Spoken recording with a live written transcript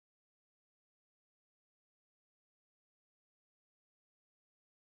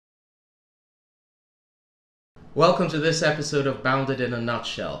Welcome to this episode of Bounded in a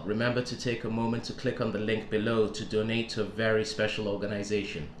Nutshell. Remember to take a moment to click on the link below to donate to a very special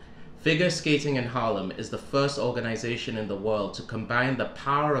organization. Figure Skating in Harlem is the first organization in the world to combine the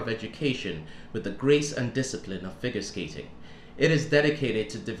power of education with the grace and discipline of figure skating. It is dedicated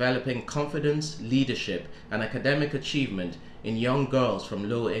to developing confidence, leadership, and academic achievement in young girls from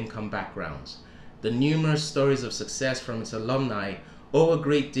low-income backgrounds. The numerous stories of success from its alumni owe a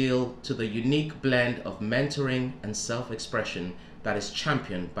great deal to the unique blend of mentoring and self-expression that is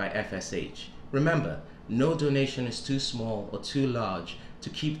championed by FSH. Remember, no donation is too small or too large to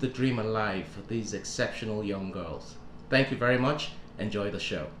keep the dream alive for these exceptional young girls. Thank you very much. Enjoy the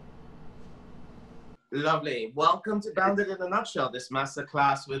show. Lovely. Welcome to Bounded in a Nutshell, this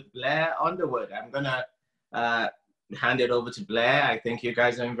masterclass with Blair Underwood. I'm going to hand it over to Blair. I think you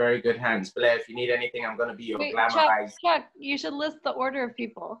guys are in very good hands. Blair, if you need anything, I'm going to be your glamorized. Chuck, you should list the order of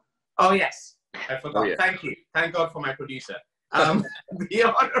people. Oh, yes. I forgot. Oh, yeah. Thank you. Thank God for my producer. The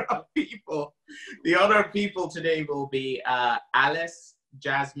order of people today will be Alice,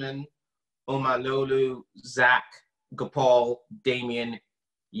 Jasmine, Omalolu, Zach, Gopal, Damien,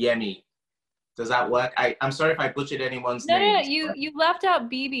 Yemi. Does that work? I'm sorry if I butchered anyone's name. No, you left out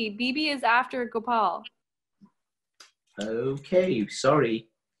Bibi. Bibi is after Gopal. Okay, sorry.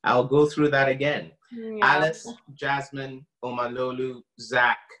 I'll go through that again. Yeah. Alice, Jasmine, Omalolu,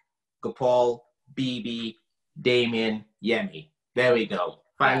 Zach, Gopal, Bibi, Damien, Yemi. There we go.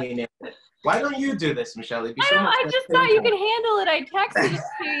 Finally nailed it. Why don't you do this, Michelle? I just thought you could handle it. I texted it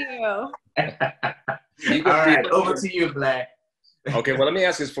to you. All right, over to you, Blair. Okay, well, let me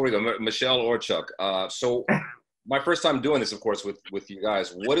ask this for you, Michelle or Chuck. So my first time doing this, of course, with you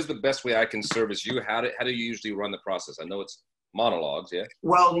guys, what is the best way I can service you? How do you usually run the process? I know it's monologues, yeah?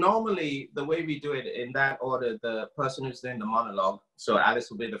 Well, normally the way we do it in that order, the person who's doing the monologue, so Alice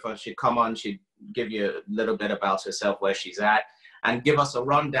will be the first, she'd come on, she'd give you a little bit about herself, where she's at, and give us a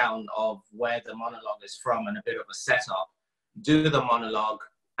rundown of where the monologue is from and a bit of a setup, do the monologue.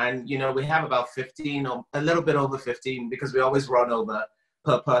 And, you know, we have about 15 or a little bit over 15 because we always run over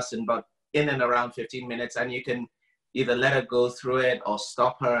per person, but in and around 15 minutes. And you can either let her go through it or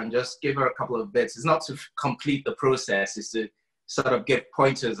stop her and just give her a couple of bits. It's not to complete the process, it's to sort of give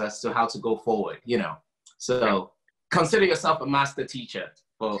pointers as to how to go forward, you know. So consider yourself a master teacher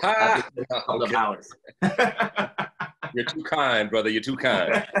for a couple of hours. You're too kind, brother. You're too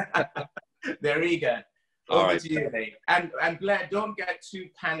kind. There you go. Over to you, Nate. And Blair, don't get too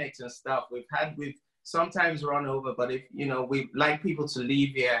panicked and stuff. We've sometimes run over, but if, you know, we like people to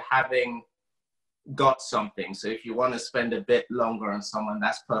leave here having got something. So if you want to spend a bit longer on someone,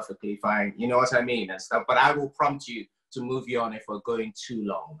 that's perfectly fine. You know what I mean? And stuff. But I will prompt you to move you on if we're going too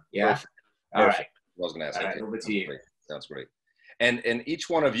long. Yeah? Perfect. All right. I was going to ask. All right, over to you. Great. Sounds great. And each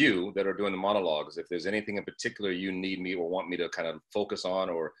one of you that are doing the monologues, if there's anything in particular you need me or want me to kind of focus on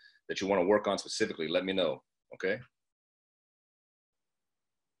or that you want to work on specifically, let me know. Okay.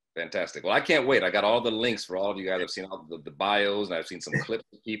 Fantastic. Well, I can't wait. I got all the links for all of you guys. I've seen all the bios and I've seen some clips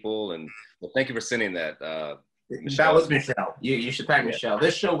of people. And well, thank you for sending that. That was Michelle. You should thank Michelle.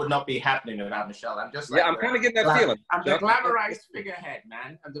 This show would not be happening without Michelle. I'm just like, I'm kind of getting that feeling. I'm the glamorized figurehead,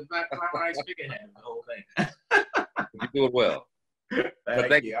 man. I'm the glamorized figurehead of the whole thing. You do it well.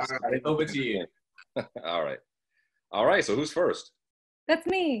 Thank you. All right, over to you. All right. All right. So who's first? That's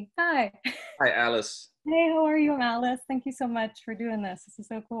me. Hi. Hi, Alice. Hey, how are you? I'm Alice. Thank you so much for doing this. This is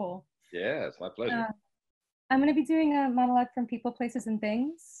so cool. Yeah, it's my pleasure. I'm going to be doing a monologue from People, Places, and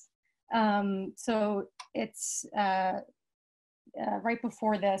Things. So it's right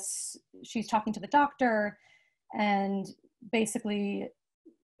before this, she's talking to the doctor, and basically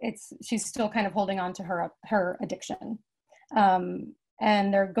she's still kind of holding on to her addiction. And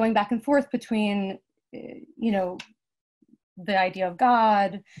they're going back and forth between, you know, the idea of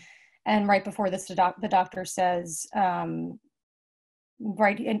God. And right before this, the doctor says,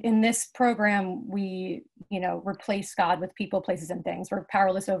 right, in this program, we, you know, replace God with people, places, and things. We're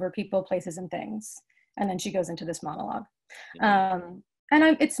powerless over people, places, and things. And then she goes into this monologue. And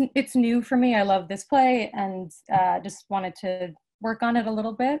it's new for me. I love this play and just wanted to work on it a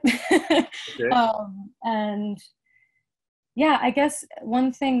little bit. Okay. And yeah, I guess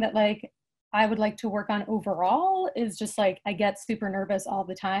one thing that like I would like to work on overall is just like, I get super nervous all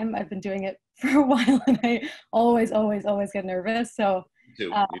the time. I've been doing it for a while and I always get nervous. So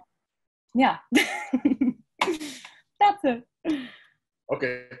yeah, that's it.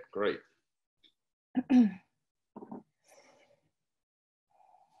 Okay, great.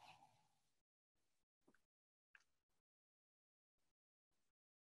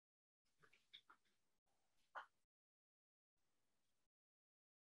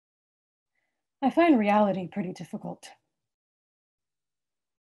 I find reality pretty difficult.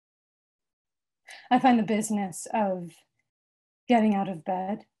 I find the business of getting out of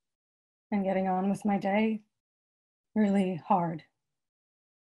bed and getting on with my day really hard.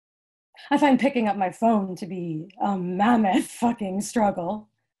 I find picking up my phone to be a mammoth fucking struggle.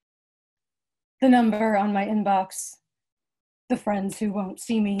 The number on my inbox, the friends who won't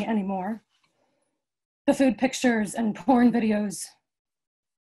see me anymore, the food pictures and porn videos,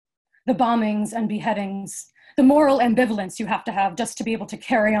 the bombings and beheadings, the moral ambivalence you have to have just to be able to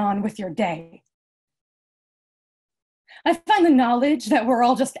carry on with your day. I find the knowledge that we're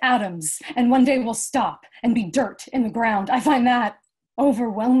all just atoms and one day we'll stop and be dirt in the ground. I find that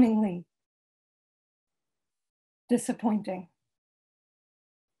overwhelmingly disappointing.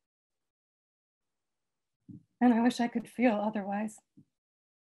 And I wish I could feel otherwise.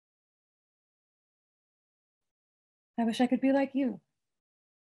 I wish I could be like you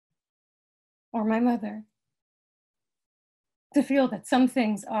or my mother, to feel that some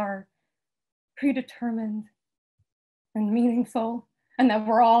things are predetermined and meaningful, and that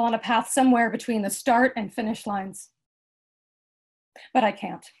we're all on a path somewhere between the start and finish lines. But I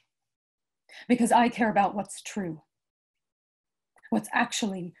can't, because I care about what's true, what's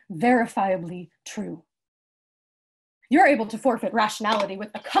actually verifiably true. You're able to forfeit rationality with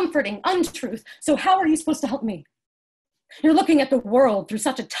a comforting untruth, so how are you supposed to help me? You're looking at the world through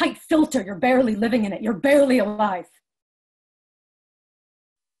such a tight filter, you're barely living in it, you're barely alive.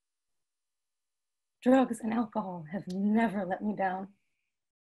 Drugs and alcohol have never let me down.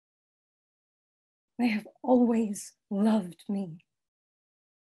 They have always loved me.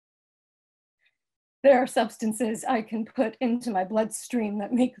 There are substances I can put into my bloodstream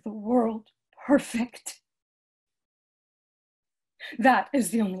that make the world perfect. That is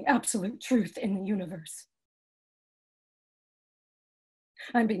the only absolute truth in the universe.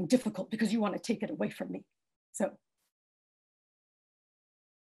 I'm being difficult because you want to take it away from me. So,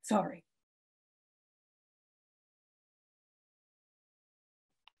 sorry.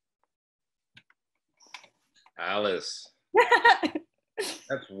 Alice,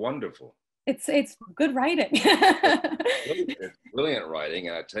 that's wonderful. It's good writing. It's brilliant writing,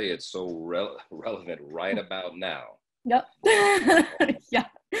 and I tell you, it's so relevant right about now. Yep. Yeah.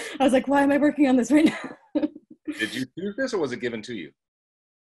 I was like, why am I working on this right now? Did you choose this, or was it given to you?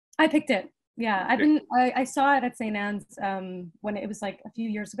 I picked it. Yeah, I saw it at St. Anne's when it was like a few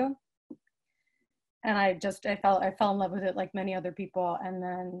years ago, and I fell in love with it like many other people, and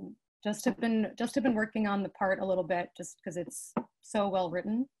then just have been working on the part a little bit just because it's so well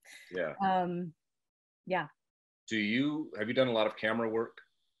written. Yeah. Yeah. Have you done a lot of camera work?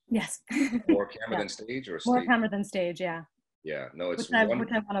 Yes. More camera than stage, or stage? More camera than stage, yeah. Yeah, no, it's which I want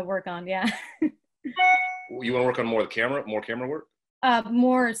to work on, yeah. You want to work on more camera work?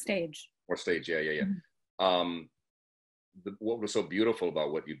 More stage. More stage, yeah. Mm-hmm. What was so beautiful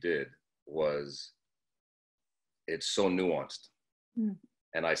about what you did was it's so nuanced. Mm.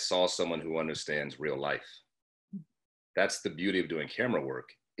 And I saw someone who understands real life. That's the beauty of doing camera work.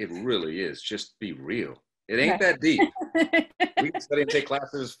 It really is. Just be real. It ain't that deep. We can study and take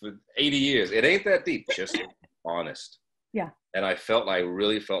classes for 80 years. It ain't that deep. Just honest. Yeah. And I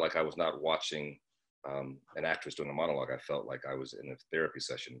really felt like I was not watching an actress doing a monologue. I felt like I was in a therapy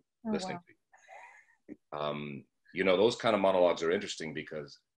session listening to you. You know, those kind of monologues are interesting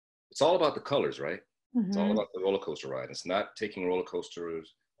because it's all about the colors, right? Mm-hmm. It's all about the roller coaster ride. It's not taking roller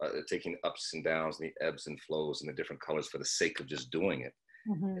coasters, taking ups and downs and the ebbs and flows and the different colors for the sake of just doing it.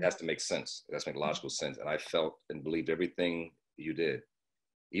 Mm-hmm. It has to make sense. It has to make logical sense. And I felt and believed everything you did.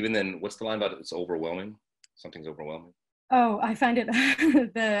 Even then, what's the line about it's overwhelming? Something's overwhelming. Oh, I find it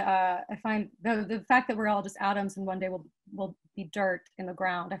I find the fact that we're all just atoms and one day we'll be dirt in the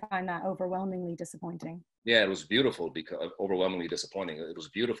ground. I find that overwhelmingly disappointing. Yeah, it was beautiful because overwhelmingly disappointing. It was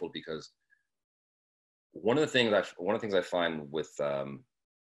beautiful because one of the things I find with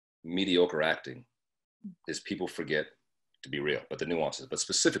mediocre acting is people forget to be real, but the nuances, but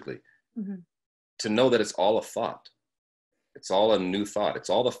specifically to know that it's all a thought. It's all a new thought. It's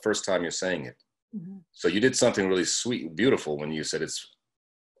all the first time you're saying it. Mm-hmm. So you did something really sweet, beautiful when you said it's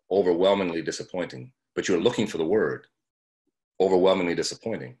overwhelmingly disappointing, but you're looking for the word overwhelmingly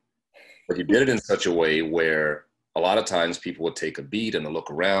disappointing. But you did it in such a way where a lot of times people would take a beat and they'll look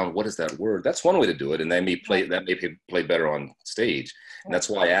around. What is that word? That's one way to do it. And that may play better on stage. And that's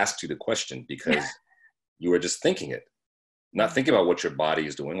why I asked you the question, because you were just thinking it, not thinking about what your body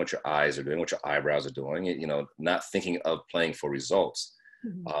is doing, what your eyes are doing, what your eyebrows are doing, you know, not thinking of playing for results.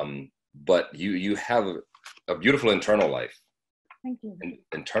 Mm-hmm. But you have a beautiful internal life. Thank you.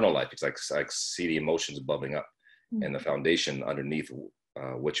 Internal life, because I see the emotions bubbling up and the foundation underneath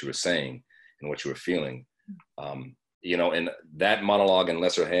what you were saying and what you were feeling. You know, and that monologue in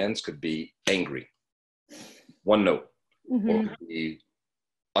lesser hands could be angry, one note, or it could be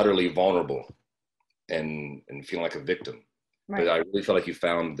utterly vulnerable and feeling like a victim. Right. But I really felt like you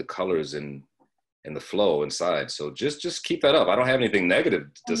found the colors in the flow inside. So just keep that up. I don't have anything negative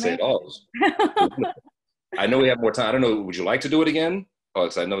to say at all. I know we have more time. I don't know. Would you like to do it again? Oh,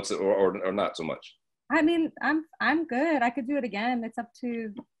 because I know it's or not so much. I mean, I'm good. I could do it again. It's up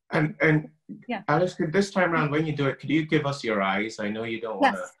to. And yeah, Alice, this time around when you do it, could you give us your eyes? I know you don't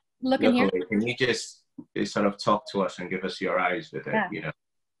want to look in here. away. Can you just sort of talk to us and give us your eyes with it? You know.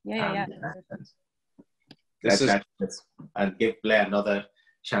 Yeah. And give Blair another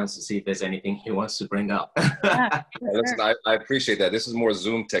chance to see if there's anything he wants to bring up. Listen, I appreciate that. This is more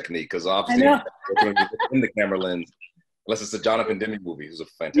Zoom technique because obviously in the camera lens, unless it's a Jonathan Demme movie, who's a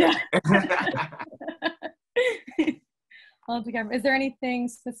fantastic. Is there anything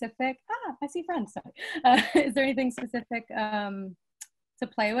specific? I see friends. Sorry. Is there anything specific to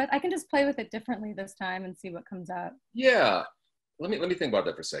play with? I can just play with it differently this time and see what comes out. Yeah, let me think about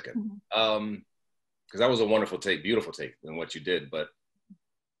that for a second. Because that was a wonderful take, beautiful take in what you did. But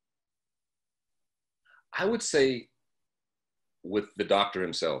I would say with the doctor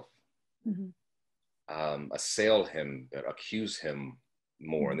himself, assail him, accuse him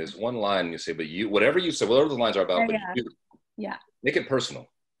more. And there's one line you say, but you, whatever you say, whatever the lines are about, but you, make it personal.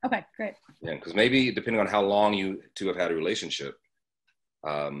 Okay, great. Yeah, because maybe depending on how long you two have had a relationship,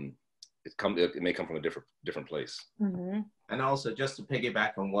 it may come from a different place. And also, just to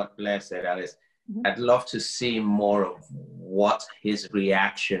piggyback on what Blair said, Alice, I'd love to see more of what his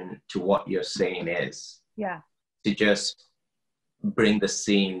reaction to what you're saying is. Yeah. To just bring the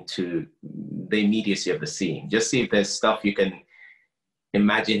scene to the immediacy of the scene. Just see if there's stuff you can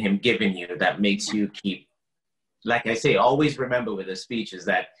imagine him giving you that makes you keep, like I say, always remember with a speech is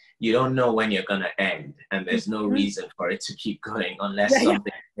that you don't know when you're going to end, and there's no reason for it to keep going unless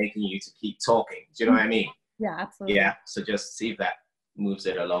something's making you to keep talking. Do you know what I mean? Yeah, absolutely. Yeah, so just see if that moves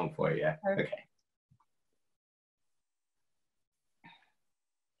it along for you. Okay.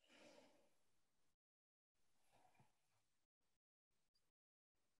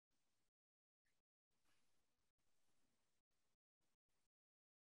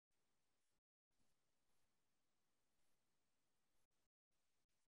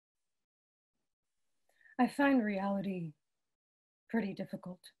 I find reality pretty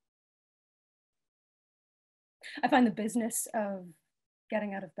difficult. I find the business of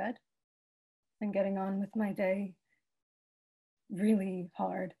getting out of bed and getting on with my day really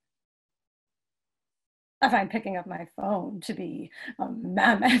hard. I find picking up my phone to be a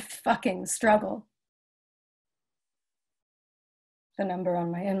mammoth fucking struggle. The number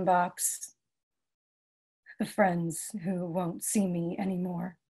on my inbox, the friends who won't see me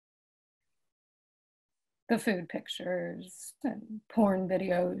anymore, the food pictures and porn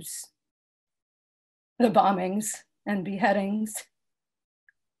videos, the bombings and beheadings,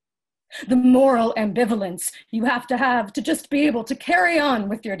 the moral ambivalence you have to just be able to carry on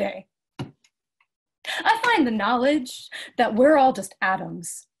with your day. I find the knowledge that we're all just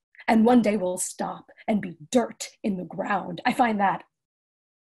atoms and one day we'll stop and be dirt in the ground. I find that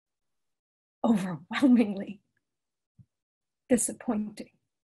overwhelmingly disappointing.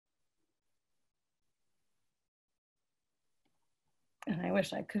 And I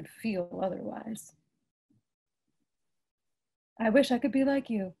wish I could feel otherwise. I wish I could be like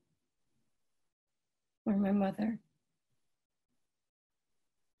you or my mother.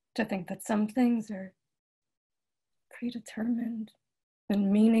 To think that some things are predetermined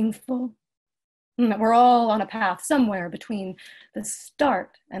and meaningful, and that we're all on a path somewhere between the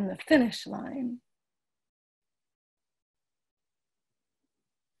start and the finish line.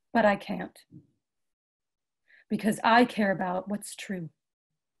 But I can't, because I care about what's true,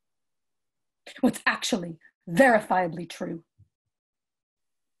 what's actually verifiably true.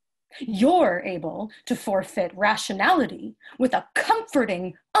 You're able to forfeit rationality with a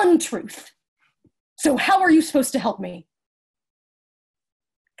comforting untruth. So how are you supposed to help me?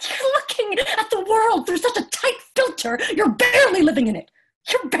 You're looking at the world through such a tight filter, you're barely living in it.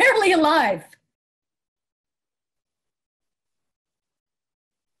 You're barely alive.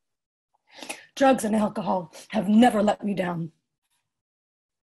 Drugs and alcohol have never let me down.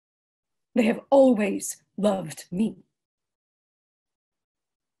 They have always loved me.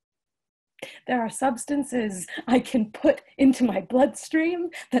 There are substances I can put into my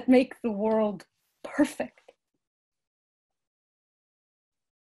bloodstream that make the world perfect.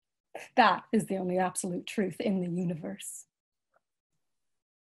 That is the only absolute truth in the universe.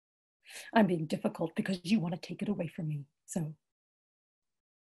 I'm being difficult because you want to take it away from me, so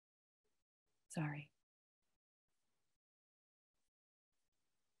Sorry.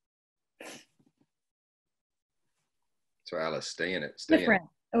 So Alice, stay in it. Stay Different.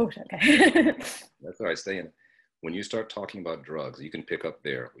 in it. Oh, okay. That's all right. Stay in it. When you start talking about drugs, you can pick up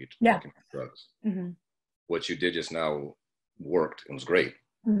there. We're Yeah. talking about drugs. Mm-hmm. What you did just now worked. It was great.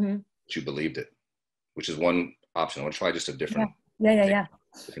 Mm-hmm. But you believed it, which is one option. I want to try just a different. Yeah.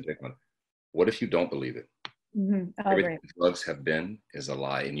 Different take on it. What if you don't believe it? Mm-hmm. Oh, Everything great. drugs have been is a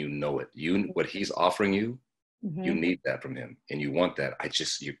lie, and you know it. What he's offering you, Mm-hmm. you need that from him, and you want that.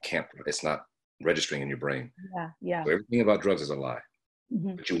 You can't. It's not registering in your brain. Yeah. So everything about drugs is a lie,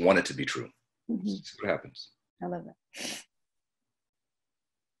 Mm-hmm. but you want it to be true. Mm-hmm. See what happens. I love it.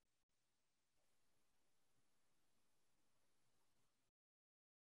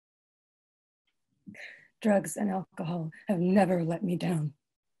 Drugs and alcohol have never let me down.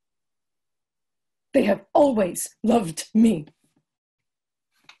 They have always loved me.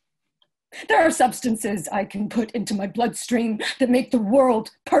 There are substances I can put into my bloodstream that make the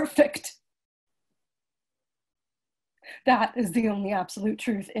world perfect. That is the only absolute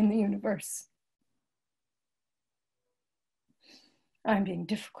truth in the universe. I'm being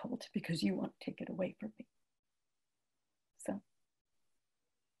difficult because you want to take it away from me. So,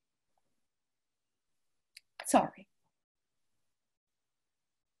 sorry.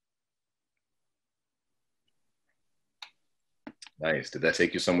 Nice. Did that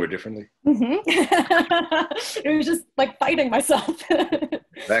take you somewhere differently? Mm-hmm. It was just like fighting myself.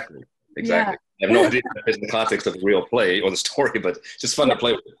 Exactly. Yeah. I have no idea if it's in the context of the real play or the story, but it's just fun to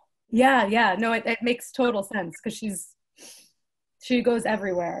play with. Yeah. No, it makes total sense because she goes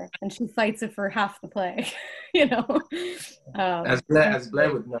everywhere and she fights it for half the play, you know. As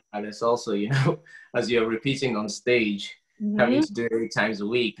Blair would know, and it's also, you know, as you're repeating on stage, having to do it 8 times a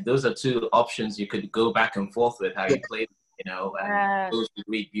week, those are 2 options you could go back and forth with how you play, you know, and those would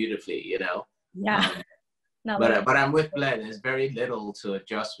read beautifully, you know. Yeah. But I'm with Blair. There's very little to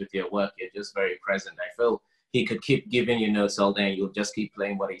adjust with your work. You're just very present. I feel he could keep giving you notes all day and you'll just keep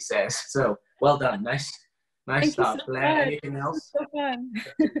playing what he says. So well done. Nice stuff. So Blair, much. anything else? So fun.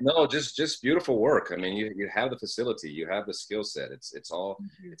 No, just beautiful work. I mean, you have the facility, you have the skill set. It's all,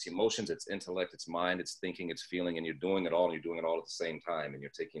 it's emotions, it's intellect, it's mind, it's thinking, it's feeling, and you're doing it all, and you're doing it all at the same time, and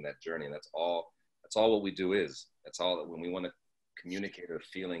you're taking that journey, and that's all what we do is. That's all. When we want to communicate a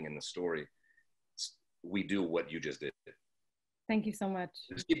feeling in the story, we do what you just did. Thank you so much.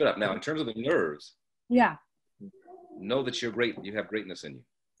 Just keep it up. Now, in terms of the nerves, Yeah. know that you're great. You have greatness in you.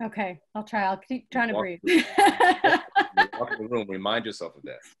 Okay, I'll try. I'll keep trying to breathe. You walk in the room, remind yourself of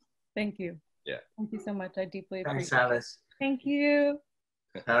that. Thank you. Yeah. Thank you so much. I deeply appreciate it. Thanks, Alice. Thank you.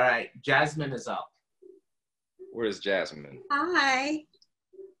 All right, Jasmine is up. Where is Jasmine? Hi,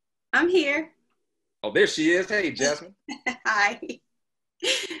 I'm here. Oh, there she is. Hey, Jasmine. Hi.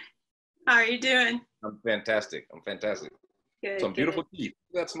 How are you doing? I'm fantastic. Good. Some beautiful teeth.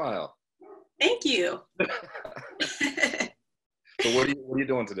 Look at that smile. Thank you. So what are you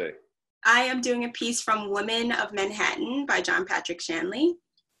doing today? I am doing a piece from Women of Manhattan by John Patrick Shanley.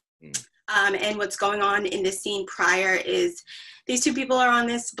 And what's going on in the scene prior is these 2 people are on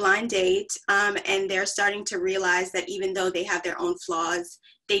this blind date, and they're starting to realize that even though they have their own flaws,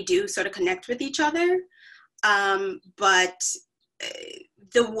 they do sort of connect with each other. But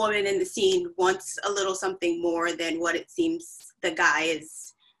the woman in the scene wants a little something more than what it seems the guy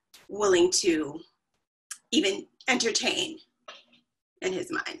is willing to even entertain in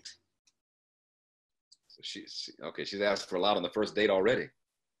his mind. So she's asked for a lot on the first date already.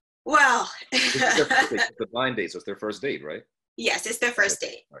 Well, It's the blind date, so it's their first date, right? Yes, it's their first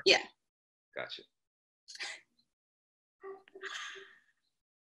date. Right. Yeah. Gotcha.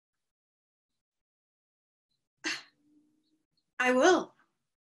 I will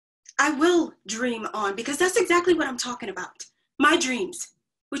dream on, because that's exactly what I'm talking about. My dreams,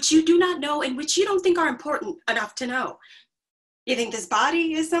 which you do not know and which you don't think are important enough to know. You think this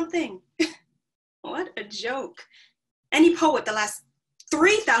body is something? What a joke. Any poet the last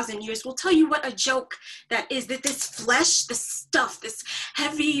 3,000 years will tell you what a joke that is, that this flesh, this stuff, this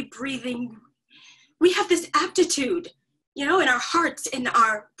heavy breathing, we have this aptitude, you know, in our hearts, in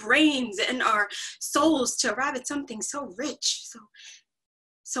our brains, in our souls to arrive at something so rich,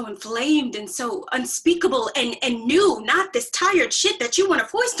 so inflamed and so unspeakable and new, not this tired shit that you want to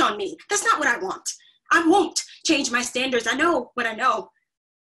foist on me. That's not what I want. I won't change my standards. I know what I know.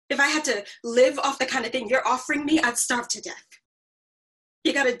 If I had to live off the kind of thing you're offering me, I'd starve to death.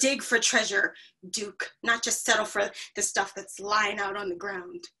 You gotta dig for treasure, Duke, not just settle for the stuff that's lying out on the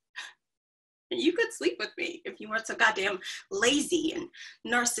ground. You could sleep with me if you weren't so goddamn lazy and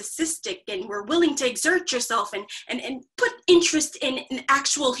narcissistic and were willing to exert yourself and put interest in an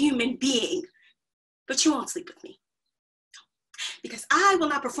actual human being, but you won't sleep with me. Because I will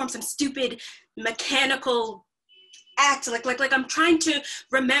not perform some stupid mechanical act like I'm trying to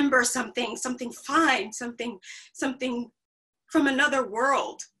remember something fine, something from another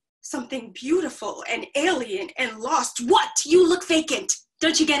world, something beautiful and alien and lost. What? You look vacant.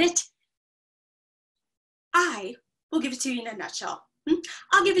 Don't you get it? I will give it to you in a nutshell.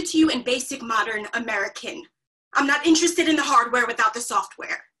 I'll give it to you in basic modern American. I'm not interested in the hardware without the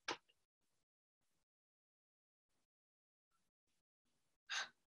software.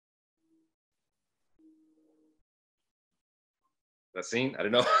 That scene? I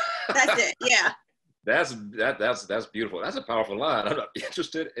don't know. That's it, yeah. That's beautiful. That's a powerful line. I'm not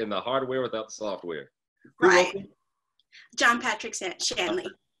interested in the hardware without the software. Who Right. wrote it? John Patrick Shanley.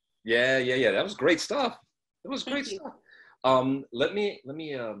 Yeah. That was great stuff. That was great Thank you. stuff. Let me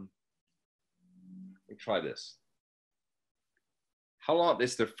try this. How long?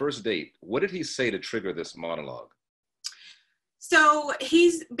 It's their first date. What did he say to trigger this monologue? So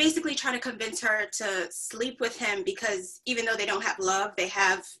he's basically trying to convince her to sleep with him because even though they don't have love, they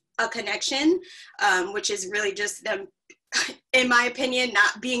have a connection, which is really just them, in my opinion,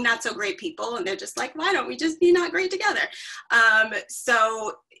 not so great people. And they're just like, why don't we just be not great together?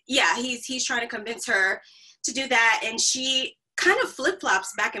 So yeah, he's trying to convince her to do that. And she kind of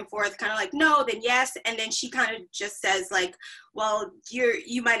flip-flops back and forth, kind of like, no, then yes. And then she kind of just says like, well,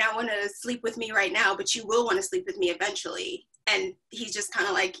 you might not want to sleep with me right now, but you will want to sleep with me eventually. And he's just kind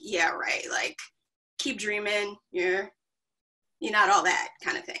of like, yeah, right. Like, keep dreaming. You're not all that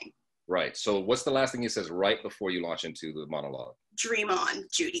kind of thing. Right. So what's the last thing he says right before you launch into the monologue? Dream on,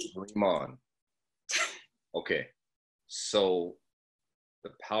 Judy. Dream on. Okay. So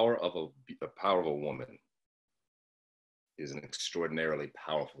the power of a woman is an extraordinarily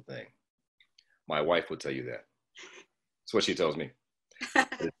powerful thing. My wife would tell you that. That's what she tells me.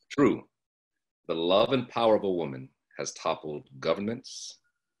 It's true. The love and power of a woman has toppled governments,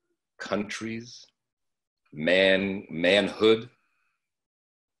 countries, manhood.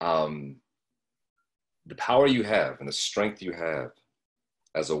 The power you have and the strength you have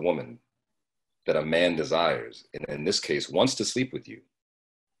as a woman that a man desires, and in this case, wants to sleep with you,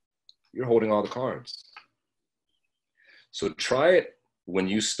 you're holding all the cards. So try it when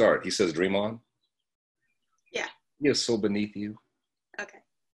you start. He says, dream on. Yeah. He is so beneath you. Okay.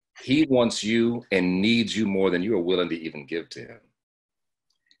 He wants you and needs you more than you are willing to even give to him.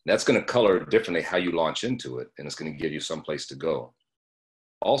 That's going to color differently how you launch into it, and it's going to give you some place to go.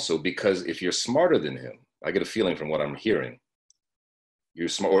 Also, because if you're smarter than him, I get a feeling from what I'm hearing, you're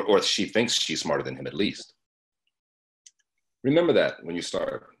smart, or she thinks she's smarter than him at least. Remember that when you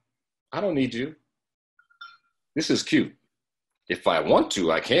start. I don't need you. This is cute. If I want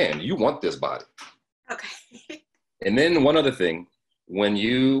to, I can. You want this body. Okay. And then one other thing,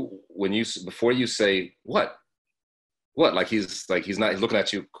 before you say what, like he's looking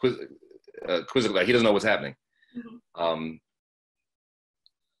at you quizzically, like he doesn't know what's happening. Mm-hmm.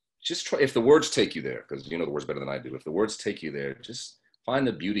 Just try, if the words take you there, because you know the words better than I do. If the words take you there, just find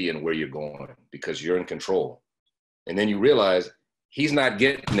the beauty in where you're going because you're in control. And then you realize he's not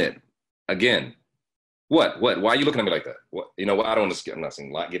getting it again. What? Why are you looking at me like that? What? You know, I don't want to, I'm not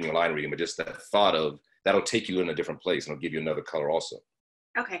saying giving you a line reading, but just that thought of, that'll take you in a different place and it'll give you another color also.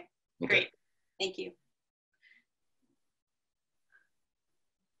 Okay, great. Thank you.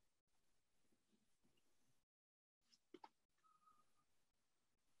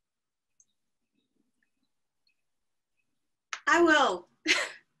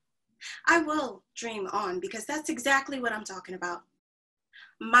 I will dream on because that's exactly what I'm talking about.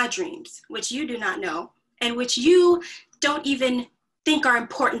 My dreams, which you do not know, and which you don't even think are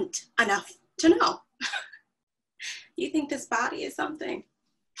important enough to know. You think this body is something?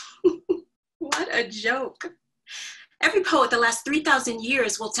 What a joke. Every poet the last 3,000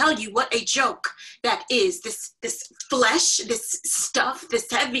 years will tell you what a joke that is. This flesh, this stuff,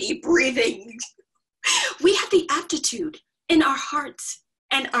 this heavy breathing. We have the aptitude in our hearts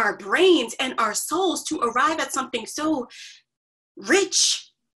and our brains and our souls to arrive at something so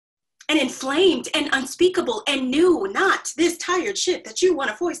rich and inflamed and unspeakable and new, not this tired shit that you want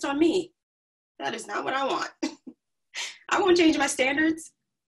to foist on me. That is not what I want. I won't change my standards.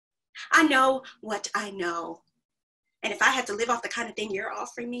 I know what I know. And if I had to live off the kind of thing you're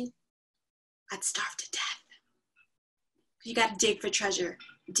offering me, I'd starve to death. You got to dig for treasure,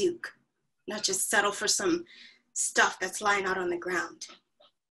 Duke, not just settle for some stuff that's lying out on the ground.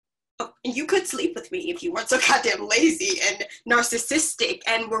 Oh, and you could sleep with me if you weren't so goddamn lazy and narcissistic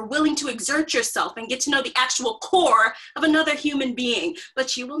and were willing to exert yourself and get to know the actual core of another human being.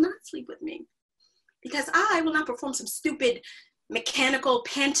 But you will not sleep with me because I will not perform some stupid mechanical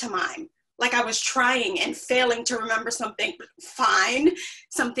pantomime like I was trying and failing to remember something fine,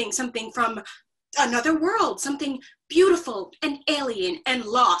 something from another world, something beautiful and alien and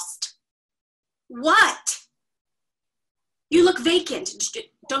lost. What? You look vacant.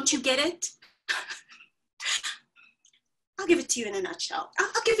 Don't you get it? I'll give it to you in a nutshell.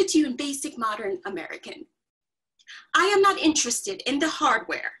 I'll give it to you in basic modern American. I am not interested in the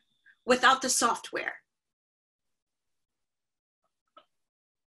hardware without the software.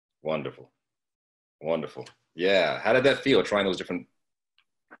 Wonderful. Wonderful. Yeah. How did that feel, trying those different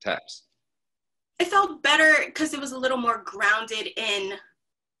taps? It felt better because it was a little more grounded in,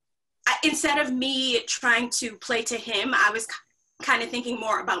 instead of me trying to play to him, I was kind of thinking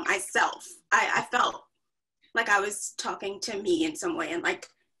more about myself. I felt like I was talking to me in some way and like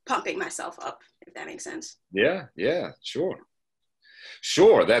pumping myself up, if that makes sense. Yeah, yeah, sure.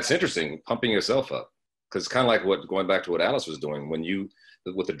 Sure, that's interesting, pumping yourself up. Because it's kind of like what, going back to what Alice was doing, when you,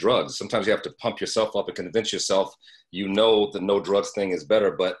 with the drugs, sometimes you have to pump yourself up and convince yourself, you know, the no drugs thing is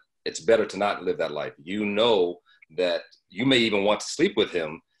better, but it's better to not live that life. You know that you may even want to sleep with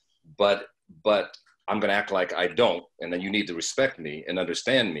him, but I'm going to act like I don't. And then you need to respect me and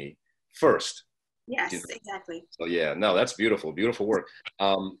understand me first. Yes, exactly. So yeah, no, that's beautiful, beautiful work.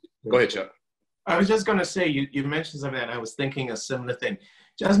 Go ahead, Chuck. I was just going to say, you mentioned something and I was thinking a similar thing.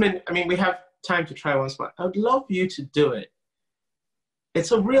 Jasmine, I mean, we have time to try once more. I would love you to do it.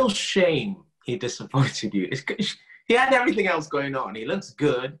 It's a real shame he disappointed you. He had everything else going on. He looks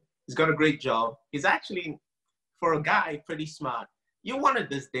good. He's got a great job. He's actually, for a guy, pretty smart. You wanted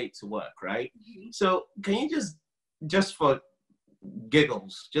this date to work, right? Mm-hmm. So can you just for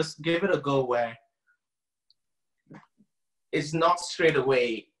giggles, just give it a go where it's not straight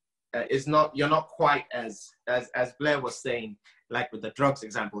away, you're not quite as Blair was saying, like with the drugs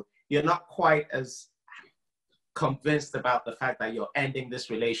example, you're not quite as convinced about the fact that you're ending this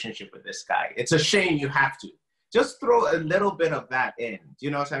relationship with this guy. It's a shame you have to. Just throw a little bit of that in. Do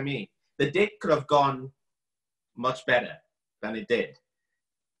you know what I mean? The date could have gone much better than it did.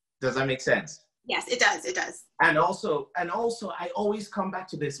 Does that make sense? Yes, it does. It does. And also, I always come back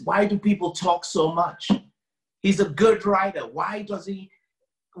to this. Why do people talk so much? He's a good writer. Why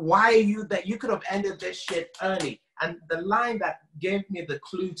are you that you could have ended this shit early? And the line that gave me the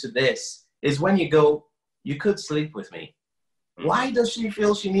clue to this is when you go, you could sleep with me. Why does she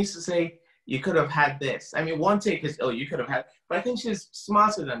feel she needs to say, you could have had this? I mean, one take is, oh, you could have had, but I think she's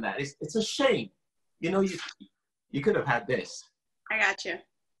smarter than that. It's a shame. You know, you could have had this. I got you.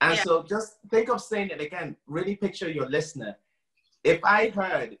 And yeah. So just think of saying it again. Really picture your listener. If I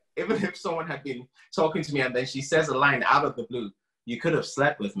heard, even if someone had been talking to me and then she says a line out of the blue, you could have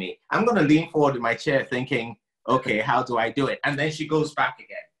slept with me, I'm going to lean forward in my chair thinking, okay, how do I do it? And then she goes back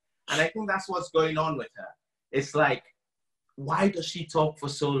again. And I think that's what's going on with her. It's like, why does she talk for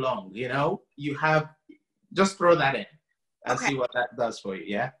so long? You know, just throw that in and see what that does for you.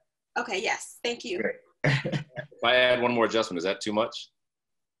 Yeah. Okay. Yes. Thank you. Great. If I add one more adjustment, is that too much?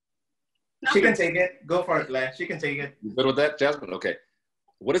 No. She can take it. Go for it, Blair. She can take it. You good with that, Jasmine? Okay.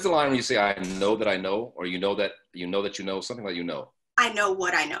 What is the line when you say, I know that I know, or you know that you know, something like you know? I know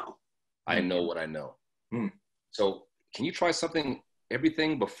what I know. I know what I know. So can you try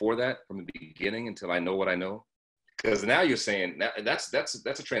everything before that, from the beginning until I know what I know? Because now you're saying, that's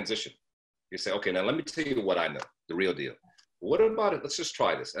a transition. You say, okay, now let me tell you what I know, the real deal. What about it? Let's just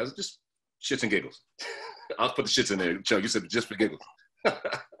try this as just shits and giggles. I'll put the shits in there. Joe, you said just for giggles.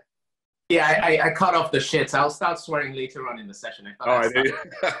 Yeah, I cut off the shits. I'll start swearing later on in the session. All right, there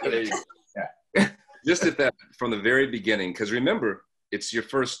you go. Yeah. Just at that from the very beginning, because remember, it's your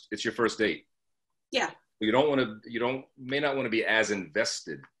first date. Yeah. You may not want to be as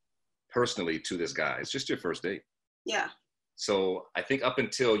invested personally to this guy. It's just your first date. Yeah. So I think up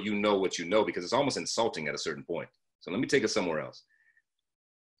until you know what you know, because it's almost insulting at a certain point. So let me take it somewhere else.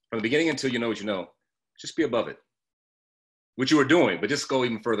 From the beginning until you know what you know, just be above it. What you were doing, but just go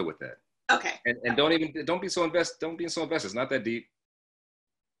even further with that. Okay. And don't be so invested. Don't be so invested. It's not that deep.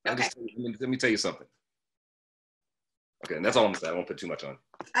 Okay. Let me tell you something. Okay, and that's all I'm saying. I won't put too much on.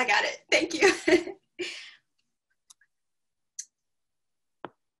 I got it. Thank you.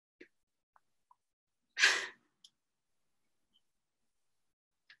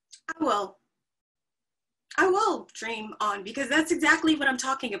 I will dream on, because that's exactly what I'm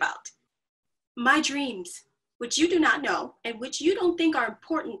talking about. My dreams, which you do not know and which you don't think are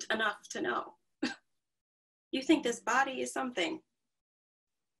important enough to know. You think this body is something.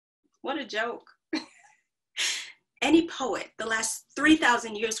 What a joke. Any poet the last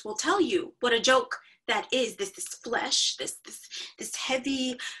 3,000 years will tell you what a joke that is. This flesh, this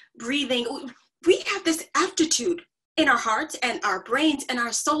heavy breathing. We have this aptitude in our hearts and our brains and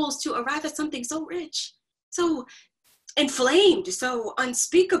our souls to arrive at something so rich, so inflamed, so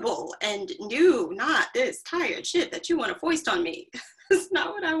unspeakable and new, not this tired shit that you want to foist on me. That's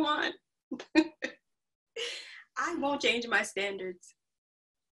not what I want. I won't change my standards.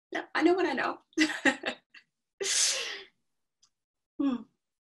 No, I know what I know.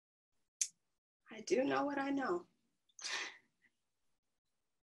 I do know what I know.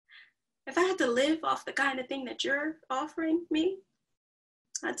 If I had to live off the kind of thing that you're offering me,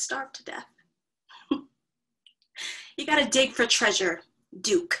 I'd starve to death. You gotta dig for treasure,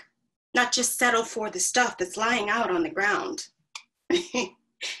 Duke, not just settle for the stuff that's lying out on the ground.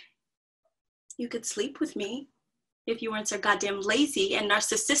 You could sleep with me if you weren't so goddamn lazy and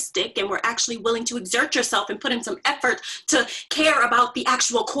narcissistic and were actually willing to exert yourself and put in some effort to care about the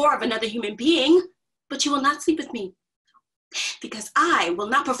actual core of another human being. But you will not sleep with me because I will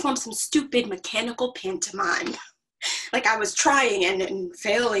not perform some stupid mechanical pantomime like I was trying and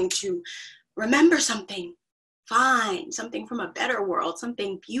failing to remember something. Fine, something from a better world,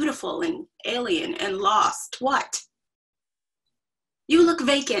 something beautiful and alien and lost. What? You look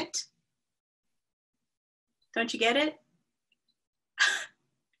vacant. Don't you get it?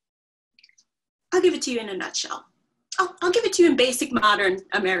 I'll give it to you in a nutshell. I'll give it to you in basic modern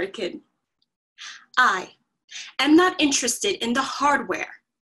American. I am not interested in the hardware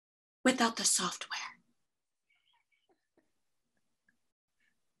without the software.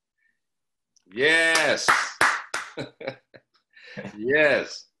 Yes.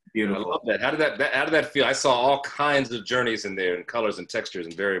 Yes. Beautiful. I love that. How did that feel? I saw all kinds of journeys in there and colors and textures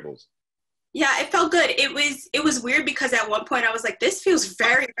and variables. Yeah, it felt good. It was weird because at one point I was like, this feels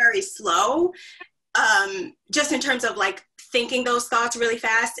very, very slow. Just in terms of like thinking those thoughts really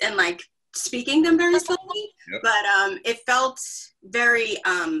fast and like speaking them very slowly. Yep. But it felt very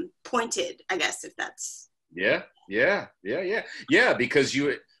pointed, I guess, if that's. Yeah, because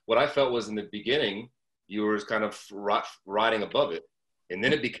what I felt was in the beginning, you were kind of riding above it, and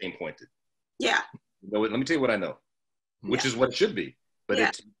then it became pointed. Yeah. Let me tell you what I know, which is what it should be. But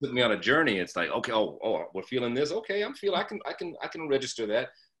it took me on a journey. It's like, okay, oh, we're feeling this. Okay, I can register that.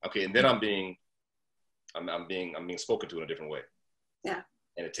 Okay, and then I'm being spoken to in a different way. Yeah.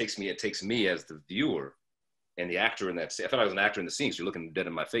 And it takes me as the viewer and the actor in that scene. I felt I was an actor in the scene. So you're looking dead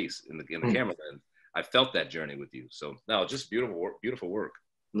in my face in the camera lens. I felt that journey with you. So no, just beautiful work.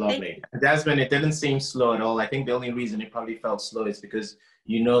 Lovely. Desmond, it didn't seem slow at all. I think the only reason it probably felt slow is because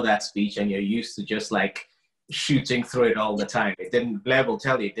you know that speech and you're used to just like shooting through it all the time. It didn't, Blair will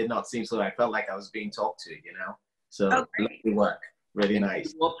tell you, it did not seem slow. I felt like I was being talked to, you know? So lovely work. Really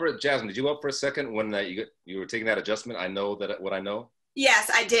nice. Jasmine, did you go up for a second when you were taking that adjustment? I know that what I know. Yes,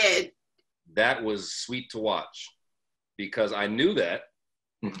 I did. That was sweet to watch because I knew that.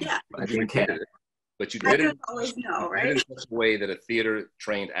 Yeah. I didn't care. But you did it. Always know, right? In such a way that a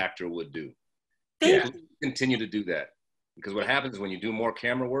theater-trained actor would do. Thank you. Continue to do that because what happens when you do more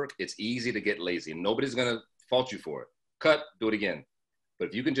camera work, it's easy to get lazy. Nobody's gonna fault you for it. Cut, do it again. But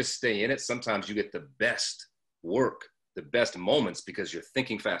if you can just stay in it, sometimes you get the best work, the best moments because you're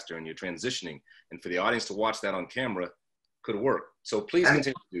thinking faster and you're transitioning. And for the audience to watch that on camera could work. So please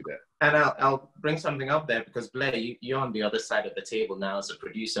continue to do that. And I'll bring something up there because Blair, you're on the other side of the table now as a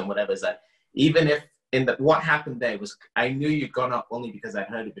producer and whatever. Is that even if what happened there was, I knew you'd gone up only because I'd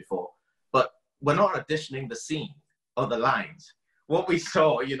heard it before, but we're not auditioning the scene or the lines. What we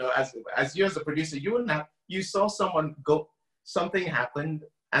saw, you know, as you as a producer, you saw someone something happened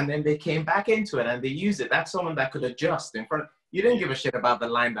and then they came back into it and they used it. That's someone that could adjust in front of, you didn't give a shit about the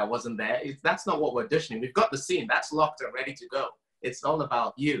line that wasn't there. That's not what we're auditioning. We've got the scene, that's locked and ready to go. It's all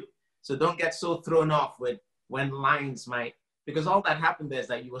about you. So don't get so thrown off with when lines might, because all that happened there is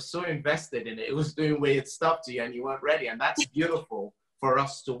that you were so invested in it. It was doing weird stuff to you and you weren't ready. And that's beautiful for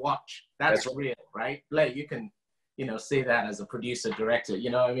us to watch. That's real, right? Blair, you can, you know, say that as a producer, director, you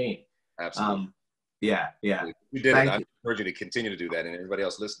know what I mean? Absolutely. Yeah. You did it. I encourage you to continue to do that. And everybody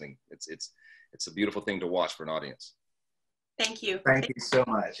else listening, it's a beautiful thing to watch for an audience. Thank you. Thank you so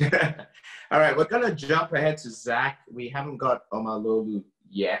much. All right, we're going to jump ahead to Zach. We haven't got Omalolu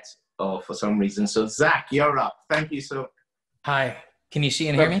yet, or for some reason. So Zach, you're up. Thank you so much. Hi, can you see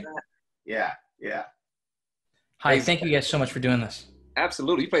and hear me? Yeah. Hi, thank you guys so much for doing this.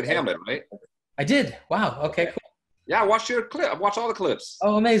 Absolutely. You played Hamlet, right? I did. Wow. Okay, cool. Yeah, I watched your clip. I watched all the clips.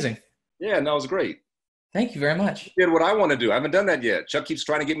 Oh, amazing. Yeah, no, it was great. Thank you very much. You did what I want to do. I haven't done that yet. Chuck keeps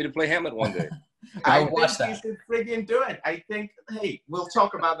trying to get me to play Hamlet one day. I'll watch that. You should friggin' do it. I think, hey, we'll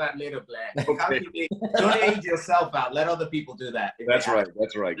talk about that later, Blair. Okay. Don't age yourself out. Let other people do that. That's right.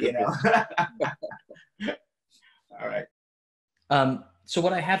 That's right. Good. You know? All right. So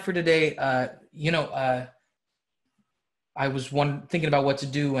what I had for today, I was thinking about what to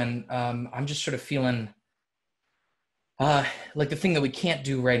do, and I'm just sort of feeling like the thing that we can't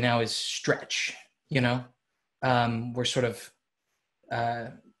do right now is stretch. You know, we're sort of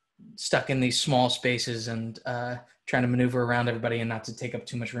stuck in these small spaces and trying to maneuver around everybody and not to take up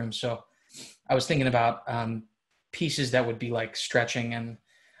too much room. So I was thinking about pieces that would be like stretching, and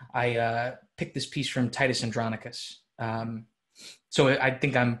I picked this piece from Titus Andronicus. So I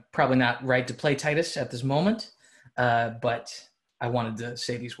think I'm probably not right to play Titus at this moment, but I wanted to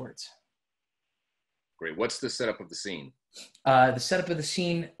say these words. Great. What's the setup of the scene? The setup of the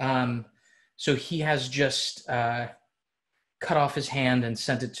scene, so he has just cut off his hand and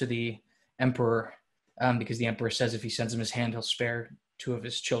sent it to the emperor, because the emperor says if he sends him his hand, he'll spare 2 of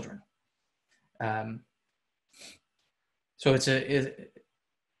his children. So it's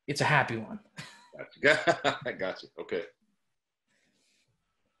a happy one. Gotcha. I got you. Okay.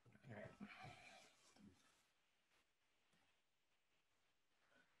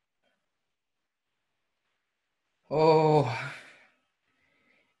 Oh,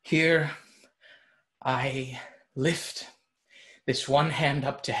 here I lift this one hand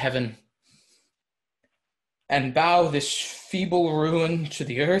up to heaven and bow this feeble ruin to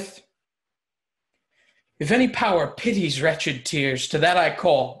the earth. If any power pities wretched tears, to that I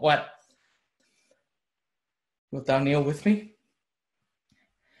call. What? Wilt thou kneel with me?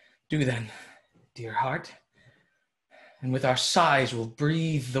 Do then, dear heart, and with our sighs we'll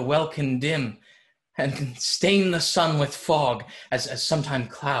breathe the welkin dim and stain the sun with fog, as sometime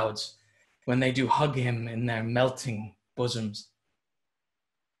clouds, when they do hug him in their melting bosoms.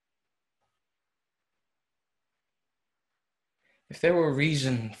 If there were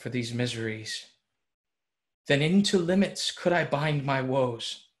reason for these miseries, then into limits could I bind my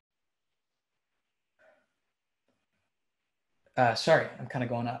woes. Sorry, I'm kind of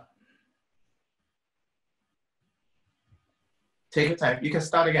going up. Take your time. You can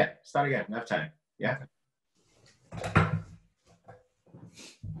start again. Start again. Enough time. Yeah.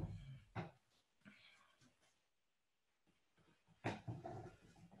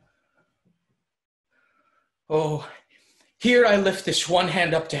 Oh, here I lift this one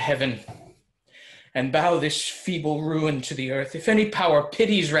hand up to heaven and bow this feeble ruin to the earth. If any power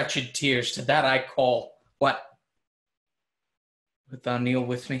pities wretched tears, to that I call. What? Wilt thou kneel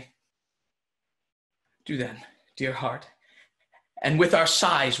with me? Do then, dear heart, and with our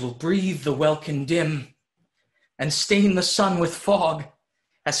sighs we'll breathe the welkin dim and stain the sun with fog,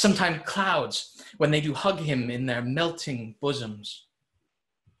 as sometime clouds when they do hug him in their melting bosoms.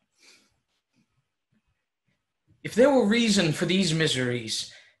 If there were reason for these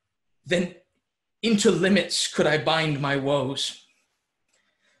miseries, then into limits could I bind my woes.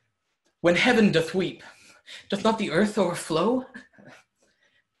 When heaven doth weep, doth not the earth o'erflow?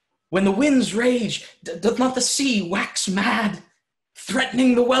 When the winds rage, doth not the sea wax mad,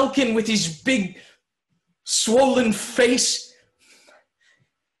 threatening the welkin with his big, swollen face?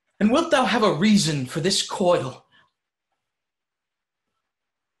 And wilt thou have a reason for this coil?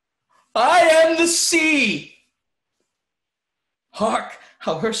 I am the sea! Hark,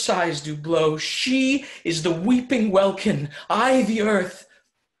 how her sighs do blow. She is the weeping welkin, I the earth.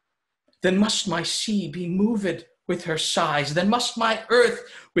 Then must my sea be moved with her sighs. Then must my earth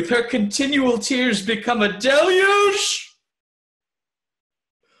with her continual tears become a deluge,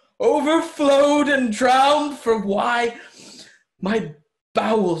 overflowed and drowned. For why? My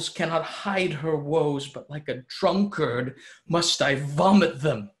bowels cannot hide her woes, but like a drunkard must I vomit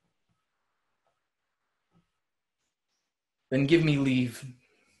them. Then give me leave,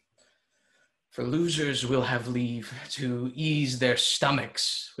 for losers will have leave to ease their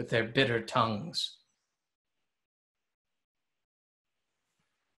stomachs with their bitter tongues.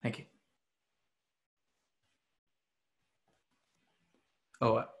 Thank you.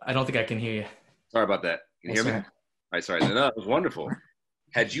 Oh, I don't think I can hear you. Sorry about that. Can you hear me? Sorry. All right, sorry. No, it was wonderful.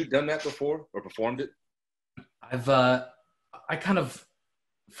 Had you done that before or performed it? I kind of,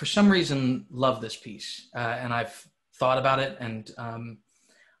 for some reason, love this piece, and I've thought about it, and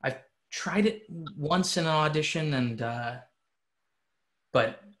I've tried it once in an audition, and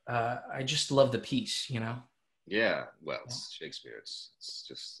but I just love the piece, you know. Yeah, well, it's Shakespeare. It's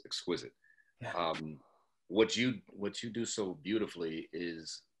just exquisite. Yeah. What you do so beautifully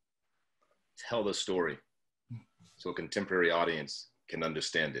is tell the story, so a contemporary audience can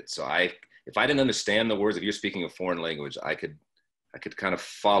understand it. So if I didn't understand the words, if you're speaking a foreign language, I could kind of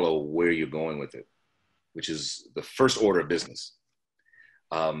follow where you're going with it, which is the first order of business.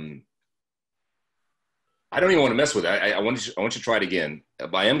 I don't even want to mess with it. I want you to try it again.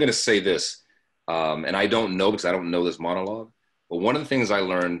 But I am going to say this, and I don't know because I don't know this monologue, But one of the things I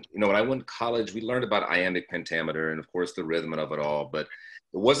learned, you know, when I went to college, we learned about iambic pentameter and of course the rhythm of it all. But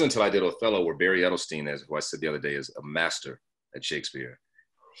it wasn't until I did Othello where Barry Edelstein, as who I said the other day, is a master at Shakespeare.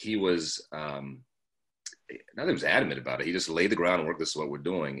 He was, not that he was adamant about it. He just laid the groundwork. This is what we're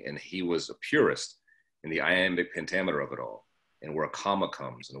doing. And he was a purist in the iambic pentameter of it all, and where a comma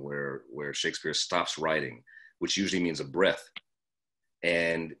comes and where Shakespeare stops writing, which usually means a breath.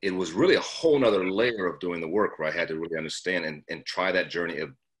 And it was really a whole nother layer of doing the work where I had to really understand and try that journey of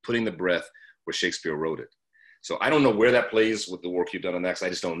putting the breath where Shakespeare wrote it. So I don't know where that plays with the work you've done on that, 'cause I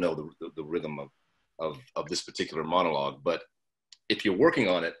just don't know the rhythm of this particular monologue. But if you're working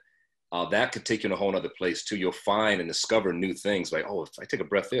on it, that could take you in a whole nother place too. You'll find and discover new things like, oh, if I take a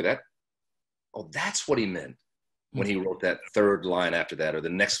breath there, that's what he meant when he wrote that third line after that, or the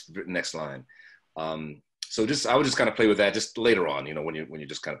next line. So I would just kind of play with that just later on, you know, when you're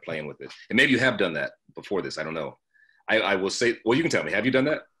just kind of playing with it. And maybe you have done that before this. I don't know. I will say, well, you can tell me. Have you done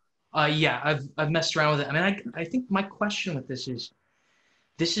that? Yeah, I've messed around with it. I mean, I think my question with this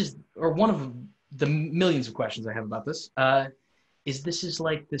is, or one of the millions of questions I have about this, is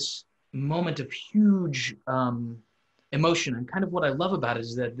like this moment of huge emotion. And kind of what I love about it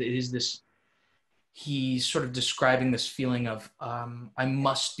is that it is this, he's sort of describing this feeling of, I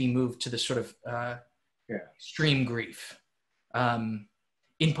must be moved to this sort of extreme grief.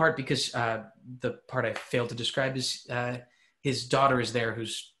 In part because the part I failed to describe is his daughter is there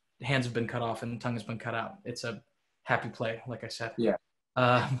whose hands have been cut off and tongue has been cut out. It's a happy play, like I said. Yeah.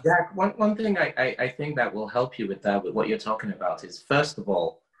 Jack, one thing I think that will help you with that, with what you're talking about, is first of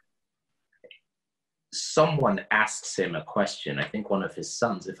all, someone asks him a question, I think one of his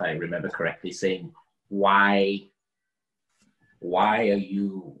sons, if I remember correctly, saying, why are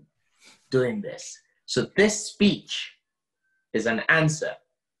you doing this? So this speech is an answer.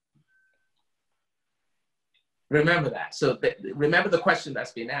 Remember that. So remember the question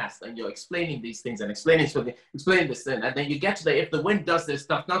that's been asked, and you're explaining these things and explaining this thing, and then you get to the, if the wind does this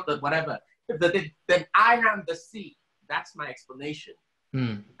stuff, not that whatever, then I am the sea. That's my explanation.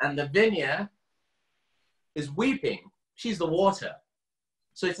 And Lavinia is weeping. She's the water.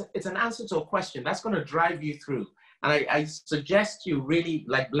 So it's an answer to a question that's going to drive you through. And I suggest you really,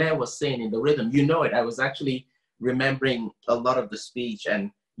 like Blair was saying in the rhythm, you know it. I was actually remembering a lot of the speech,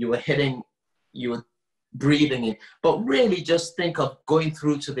 and you were breathing in. But really just think of going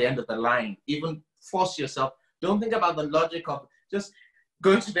through to the end of the line. Even force yourself. Don't think about the logic of just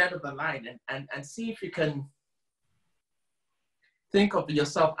going to the end of the line and see if you can think of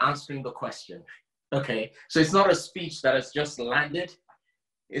yourself answering the question. Okay, so it's not a speech that has just landed.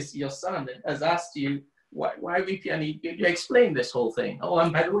 It's your son that has asked you, why weep you? And you explain this whole thing. Oh,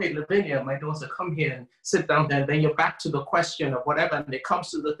 and by the way, Lavinia, my daughter, come here and sit down there. And then you're back to the question of whatever. And it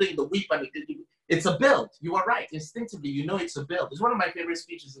comes to the thing, the weep, and it's a build. You are right. Instinctively, you know it's a build. It's one of my favorite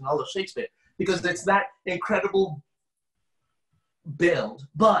speeches in all of Shakespeare because it's that incredible build.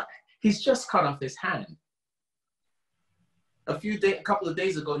 But he's just cut off his hand. A couple of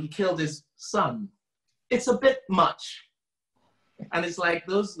days ago, he killed his son. It's a bit much. And it's like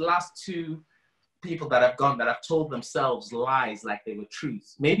those last two people that have gone, that have told themselves lies like they were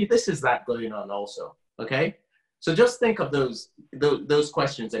truths. Maybe this is that going on also, okay? So just think of those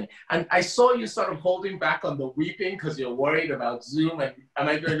questions. And I saw you sort of holding back on the weeping because you're worried about Zoom and am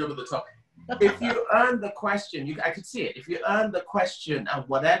I going over the top? If you earn the question, I could see it. If you earn the question and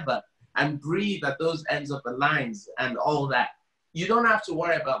whatever, and breathe at those ends of the lines and all that, you don't have to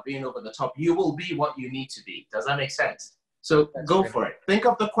worry about being over the top. You will be what you need to be. Does that make sense? So go for it. Think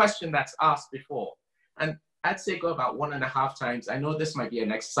of the question that's asked before. And I'd say go about 1.5 times. I know this might be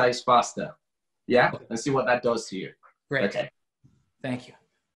an exercise faster. Yeah? And see what that does to you. Great. Okay. Thank you.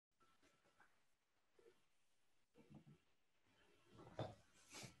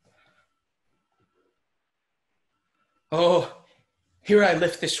 Oh, here I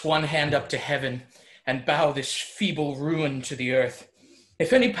lift this one hand up to heaven and bow this feeble ruin to the earth.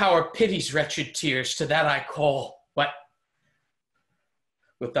 If any power pities wretched tears, to that I call. What?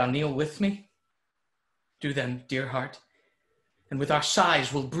 Wilt thou kneel with me? Do then, dear heart, and with our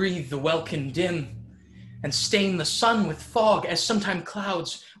sighs we'll breathe the welkin dim, and stain the sun with fog, as sometime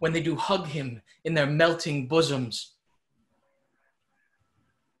clouds when they do hug him in their melting bosoms.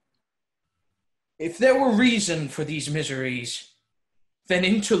 If there were reason for these miseries, then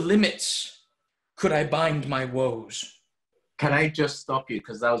into limits could I bind my woes. Can I just stop you?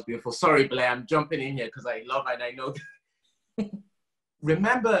 Because that was beautiful. Sorry, Blair, I'm jumping in here because I love and I know.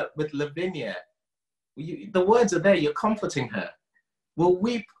 Remember with Lavinia, the words are there, you're comforting her. We'll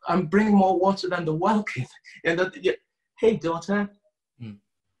weep and bring more water than the welkin. And hey, daughter.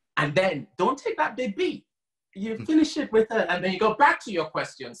 And then don't take that big beat. you finish it with her, and then you go back to your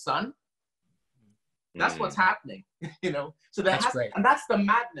question, son. That's what's happening, you know. So That's great. and that's the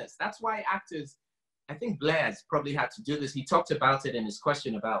madness. That's why actors, I think Blair's probably had to do this. He talked about it in his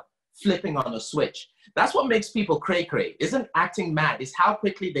question about flipping on a switch. That's what makes people cray-cray. Isn't acting mad? It's how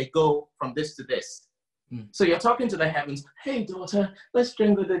quickly they go from this to this. So you're talking to the heavens, hey, daughter, let's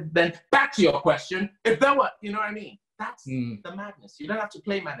drink with it. Then back to your question. If there were, you know what I mean? That's the madness. You don't have to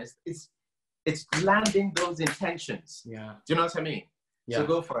play madness. It's landing those intentions. Yeah. Do you know what I mean? Yeah. So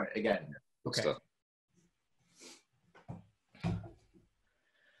go for it again. Okay.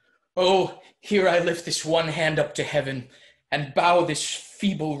 Oh, here I lift this one hand up to heaven and bow this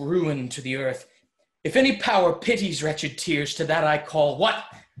feeble ruin to the earth. If any power pities wretched tears, to that I call, what?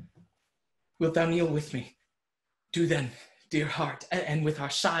 Wilt thou kneel with me? Do then, dear heart, and with our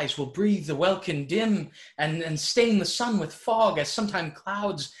sighs we'll breathe the welkin dim and stain the sun with fog, as sometime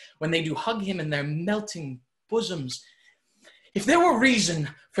clouds when they do hug him in their melting bosoms. If there were reason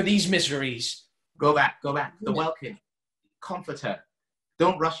for these miseries. Go back. The welkin. Comfort her.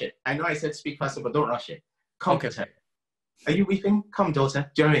 Don't rush it. I know I said speak faster, but don't rush it. Comfort her. Are you weeping? Come,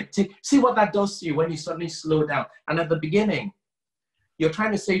 daughter. Do you know what I mean? See what that does to you when you suddenly slow down. And at the beginning, you're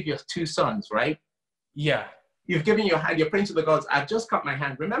trying to save your two sons, right? Yeah. You've given your hand, you're praying to the gods, I've just cut my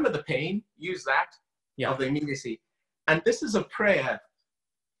hand. Remember the pain? Use that of the immediacy. And this is a prayer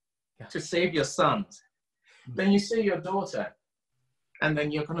to save your sons. Then you say your daughter, and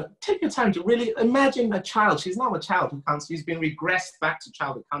then you're going to take your time to really imagine a child. She's now a child who can't, she's been regressed back to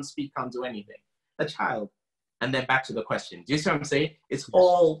childhood, can't speak, can't do anything. A child. And then back to the question. Do you see what I'm saying? It's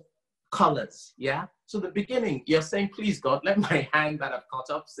all colors, yeah? So the beginning, you're saying, please, God, let my hand that I've cut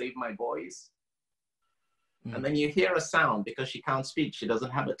up save my boys. And then you hear a sound because she can't speak. She doesn't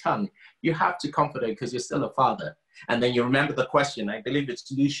have a tongue. You have to comfort her because you're still a father. And then you remember the question. I believe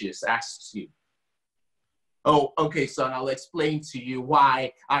it's Lucius asks you. Oh, okay, son, I'll explain to you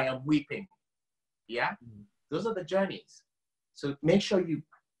why I am weeping. Yeah? Those are the journeys. So make sure you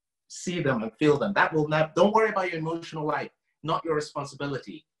see them and feel them. That will not, don't worry about your emotional life. Not your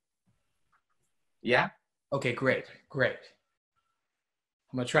responsibility. Yeah? Okay, great. I'm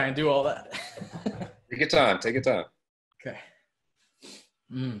gonna try and do all that. Take your time. Okay.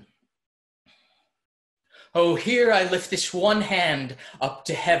 Oh, here I lift this one hand up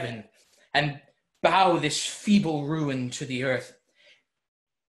to heaven and bow this feeble ruin to the earth.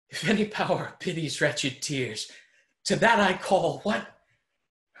 If any power pities wretched tears, to that I call, what?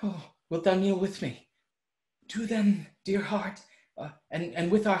 Oh, wilt thou kneel with me? Do then, dear heart, and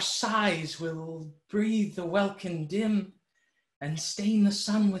with our sighs we'll breathe the welkin dim and stain the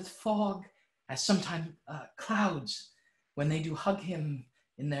sun with fog, as sometime clouds when they do hug him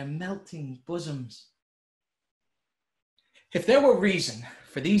in their melting bosoms. If there were reason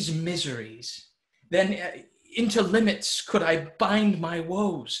for these miseries, then into limits could I bind my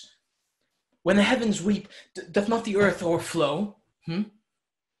woes. When the heavens weep, doth not the earth o'erflow?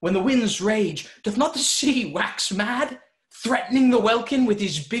 When the winds rage, doth not the sea wax mad, threatening the welkin with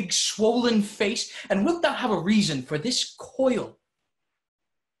his big swollen face? And wilt thou have a reason for this coil?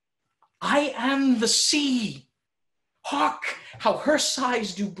 I am the sea. Hark, how her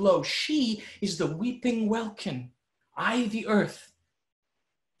sighs do blow. She is the weeping welkin, I the earth.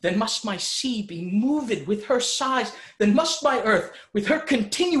 Then must my sea be moved with her sighs. Then must my earth, with her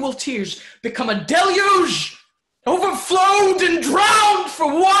continual tears, become a deluge, overflowed and drowned for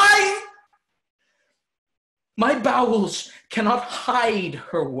wine. My bowels cannot hide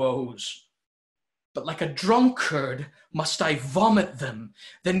her woes, but like a drunkard must I vomit them.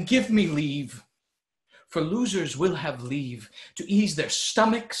 Then give me leave, for losers will have leave to ease their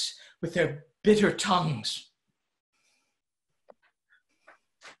stomachs with their bitter tongues.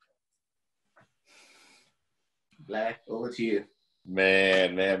 Blair, over to you.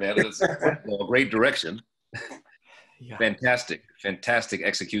 Man. That's a great direction. Yeah. Fantastic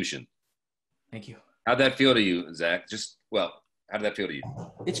execution. Thank you. How'd that feel to you, Zach? How did that feel to you?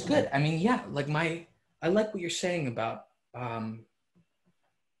 It's good. I mean, yeah, like I like what you're saying about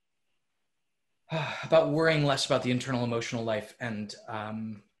worrying less about the internal emotional life and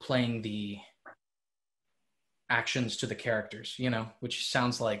playing the actions to the characters, which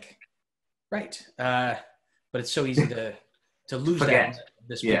sounds like right. But it's so easy to lose that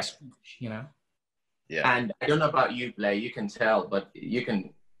this big speech, Yeah. And I don't know about you, Blair, you can tell, but you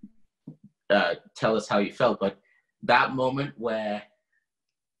can tell us how you felt. But that moment where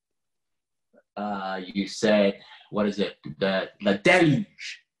you said, what is it? The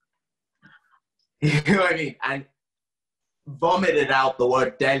deluge. You know what I mean? And vomited out the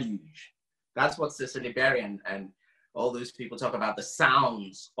word deluge. That's what Cicely Berry and all those people talk about, the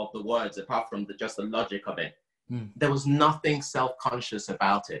sounds of the words, apart from just the logic of it. there was nothing self-conscious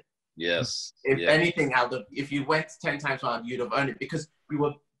about it. Yes. If yes. anything, if you went 10 times around, you'd have earned it, because we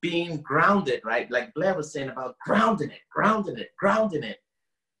were being grounded, right? Like Blair was saying about grounding it.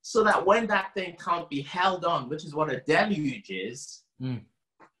 So that when that thing can't be held on, which is what a deluge is,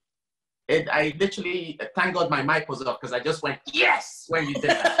 I literally, thank God my mic was off, because I just went, yes, when you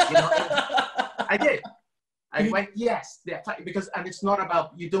did that. You know, I did. I went, yes, because, and it's not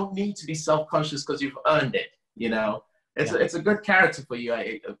about, you don't need to be self-conscious because you've earned it, you know. It's a good character for you.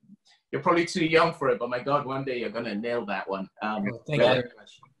 You're probably too young for it, but my God, one day you're going to nail that one. Thank you very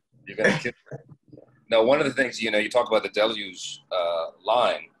much. You're going to kill it. Now, one of the things, you know, you talk about the deluge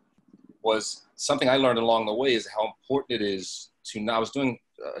line, was something I learned along the way is how important it is to, now I was doing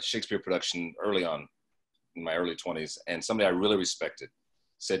a Shakespeare production early on in my early 20s, and somebody I really respected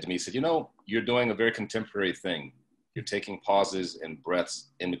said to me, he said, you know, you're doing a very contemporary thing. You're taking pauses and breaths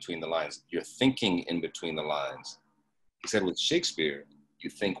in between the lines. You're thinking in between the lines. He said, with Shakespeare,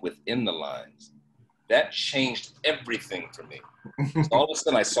 you think within the lines. That changed everything for me. So all of a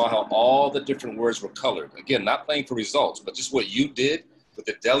sudden, I saw how all the different words were colored. Again, not playing for results, but just what you did with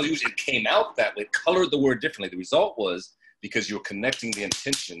the deluge, it came out that way, colored the word differently. The result was because you're connecting the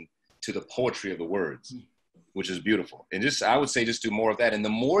intention to the poetry of the words, which is beautiful. And just, I would say, just do more of that. And the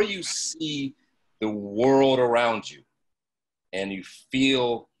more you see the world around you and you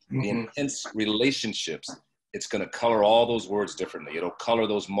feel the intense relationships, it's going to color all those words differently. It'll color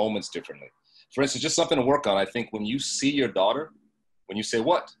those moments differently. For instance, just something to work on. I think when you see your daughter, when you say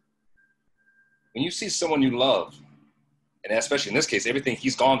what? When you see someone you love, and especially in this case, everything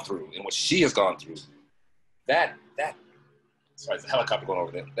he's gone through and what she has gone through, that sorry, there's a helicopter going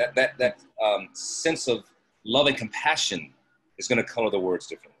over there. That sense of love and compassion is going to color the words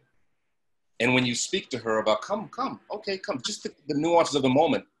differently. And when you speak to her about, come, okay, come, just the nuances of the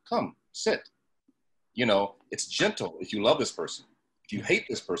moment, come, sit. You know, it's gentle if you love this person. If you hate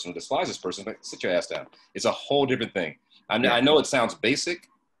this person or despise this person, like, sit your ass down. It's a whole different thing. I mean, I know it sounds basic,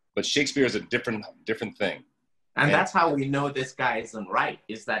 but Shakespeare is a different thing. And that's how we know this guy isn't right,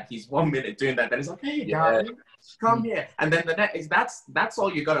 is that he's 1 minute doing that, then he's like, hey, darling, come here. And then the next is that's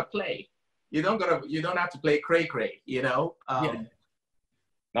all you gotta play. You don't have to play cray, you know?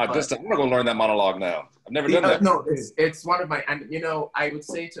 Not this time. I'm gonna go learn that monologue now. I've never done that. No, it's one of my, and you know, I would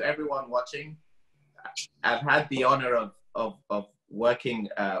say to everyone watching, I've had the honor of working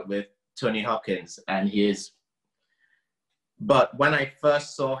with Tony Hawkins, and but when I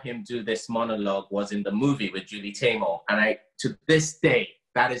first saw him do this monologue was in the movie with Julie Taymor, and to this day,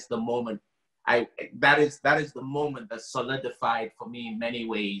 that is the moment. That is the moment that solidified for me in many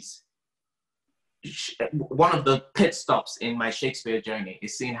ways. One of the pit stops in my Shakespeare journey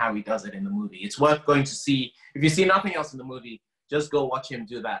is seeing how he does it in the movie. It's worth going to see. If you see nothing else in the movie, just go watch him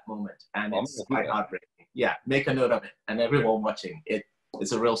do that moment, and it's quite heartbreaking. Yeah, make a note of it, and everyone watching,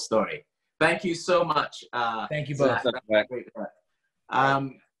 it's a real story. Thank you so much. Thank you both.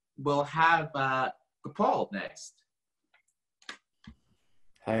 We'll have Paul next.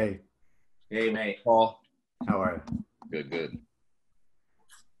 Hey. Hey, mate. Paul. How are you? Good.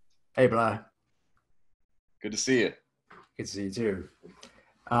 Hey, Blair. Good to see you. Good to see you too.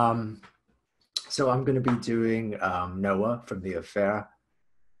 So I'm going to be doing Noah from The Affair.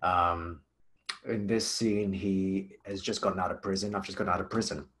 In this scene, he has just gotten out of prison. I've just gotten out of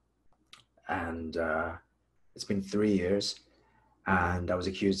prison. And it's been 3 years. And I was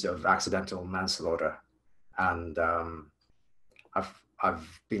accused of accidental manslaughter. And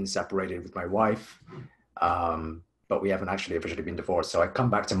I've been separated with my wife, but we haven't actually officially been divorced. So I come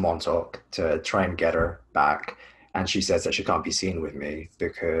back to Montauk to try and get her back. And she says that she can't be seen with me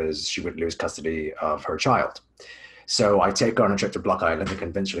because she would lose custody of her child. So I take her on a trip to Block Island and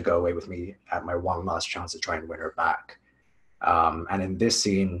convince her to go away with me at my one last chance to try and win her back. And in this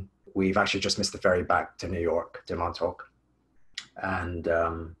scene, we've actually just missed the ferry back to New York, to Montauk. And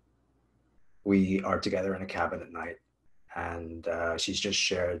we are together in a cabin at night. And she's just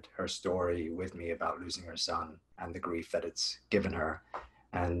shared her story with me about losing her son and the grief that it's given her.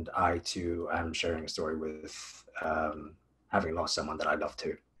 And I too am sharing a story with having lost someone that I love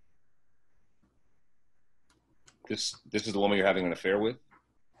too. This is the woman you're having an affair with?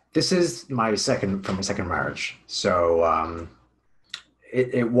 This is from my second marriage. So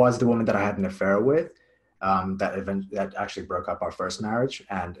it was the woman that I had an affair with that actually broke up our first marriage.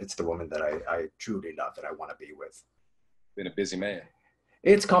 And it's the woman that I truly love, that I want to be with. Been a busy man.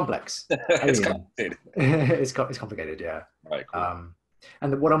 It's complex. It's complicated. It's complicated, yeah. All right, cool.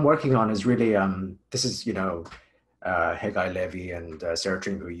 And what I'm working on is really, this is, Haggai Levy and Sarah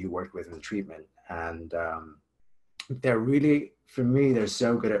Trim, who you worked with in the treatment. And they're really, for me, they're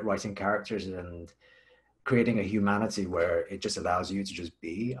so good at writing characters and creating a humanity where it just allows you to just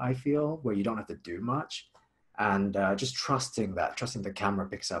be, I feel, where you don't have to do much. And just trusting the camera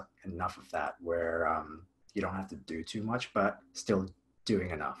picks up enough of that where you don't have to do too much, but still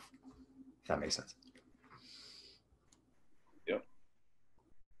doing enough, if that makes sense. Yep.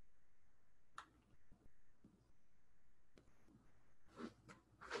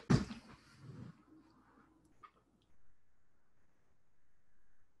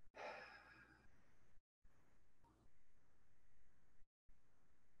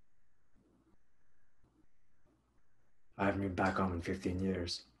 I haven't been back home in 15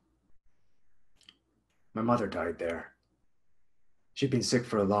 years. My mother died there. She'd been sick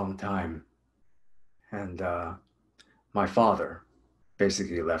for a long time. And my father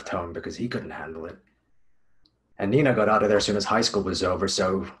basically left home because he couldn't handle it. And Nina got out of there as soon as high school was over,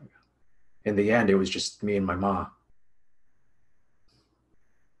 so in the end, it was just me and my mom.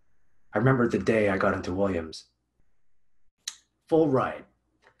 I remember the day I got into Williams. Full ride.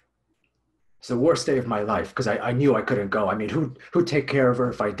 It's the worst day of my life because I knew I couldn't go. I mean, who'd take care of her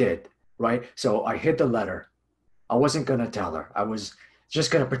if I did, right? So I hid the letter. I wasn't going to tell her. I was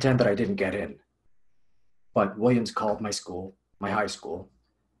just going to pretend that I didn't get in. But Williams called my school, my high school,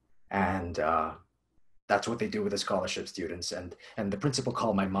 and that's what they do with the scholarship students. And the principal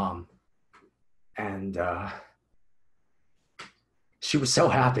called my mom, and she was so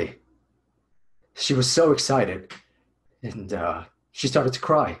happy. She was so excited, and she started to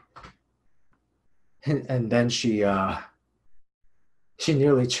cry. And then she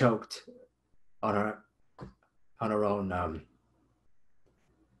nearly choked on her own.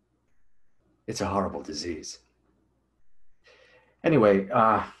 It's a horrible disease. Anyway,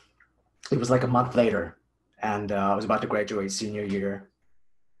 it was like a month later, and I was about to graduate senior year,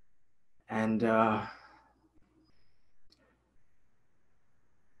 and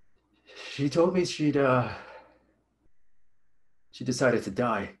she told me she decided to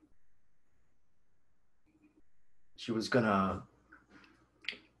die. She was gonna,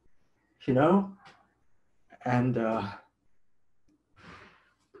 and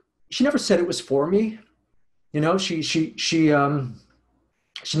she never said it was for me. She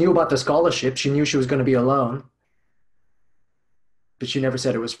knew about the scholarship. She knew she was going to be alone, but she never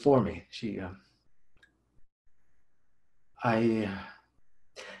said it was for me.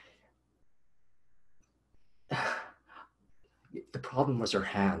 The problem was her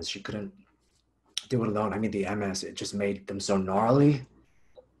hands. She couldn't do it alone. I mean, the MS, it just made them so gnarly,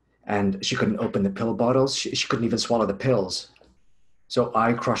 and she couldn't open the pill bottles. She couldn't even swallow the pills. So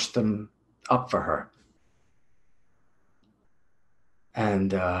I crushed them up for her.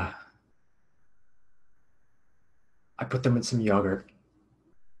 And I put them in some yogurt,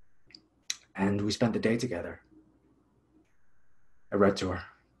 and we spent the day together. I read to her.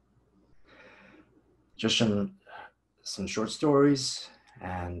 Just some short stories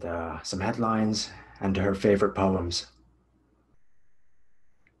and some headlines and her favorite poems.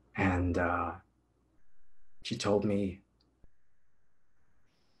 And she told me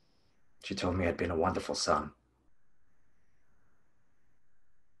I'd been a wonderful son.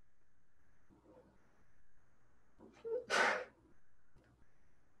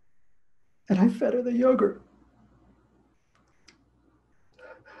 And I fed her the yogurt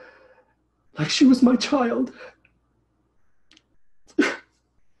like she was my child.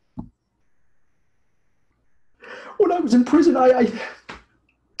 When I was in prison, I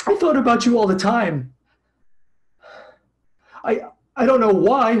thought about you all the time. I don't know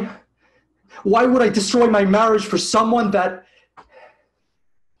why. Why would I destroy my marriage for someone that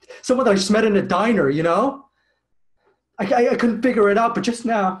I just met in a diner, I couldn't figure it out, but just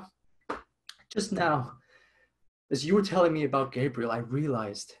now, as you were telling me about Gabriel, I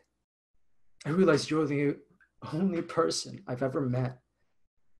realized you're the only person I've ever met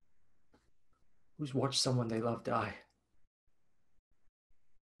who's watched someone they love die.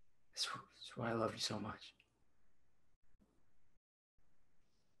 That's why I love you so much.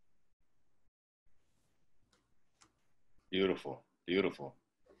 Beautiful, beautiful.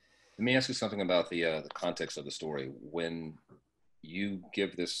 Let me ask you something about the context of the story. When you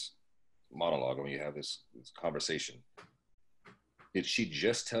give this monologue, or when you have this conversation, did she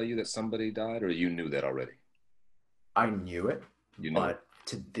just tell you that somebody died, or you knew that already? I knew it, you knew but it.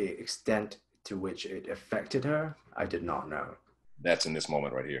 To the extent to which it affected her, I did not know. That's in this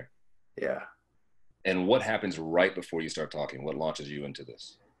moment right here. Yeah. And what happens right before you start talking? What launches you into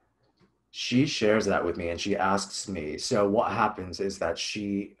this? She shares that with me, and she asks me, so what happens is that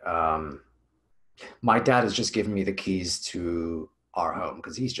my dad has just given me the keys to our home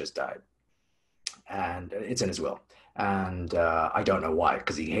because he's just died, and it's in his will. And I don't know why,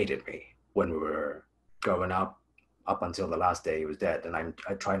 because he hated me when we were growing up until the last day he was dead. And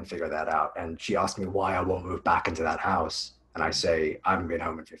I try and figure that out. And she asked me why I won't move back into that house. And I say, I haven't been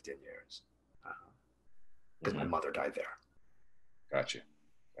home in 15 years because my mother died there. Gotcha.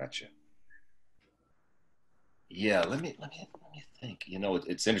 Yeah, let me think. You know,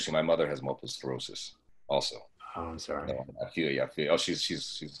 it's interesting. My mother has multiple sclerosis also. Oh, I'm sorry. So I feel you. Oh,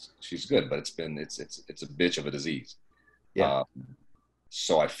 she's good, but it's a bitch of a disease. Yeah.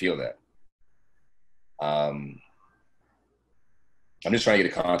 So I feel that. I'm just trying to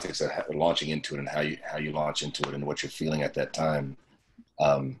get a context of launching into it and how you launch into it and what you're feeling at that time,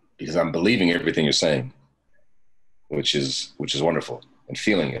 because I'm believing everything you're saying, which is wonderful, and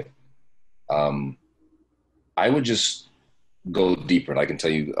feeling it. I would just go deeper, and I can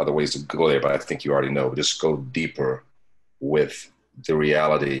tell you other ways to go there, but I think you already know. But just go deeper with the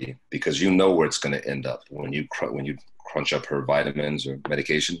reality, because you know where it's going to end up when you crunch up her vitamins or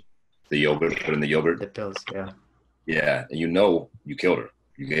medication, the yogurt, put in the yogurt, The pills, yeah. Yeah, and you know you killed her.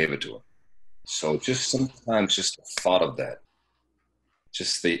 You gave it to her. So just sometimes just the thought of that,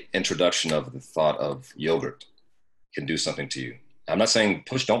 just the introduction of the thought of yogurt can do something to you. I'm not saying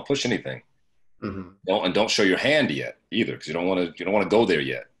don't push anything. Mm-hmm. Don't show your hand yet either, because you don't want to go there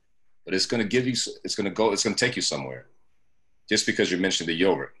yet. But it's going to take you somewhere. Just because you mentioned the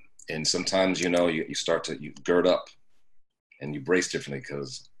yogurt, and sometimes you start to gird up, and you brace differently,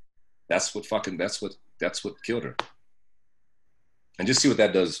 because that's what killed her. And just see what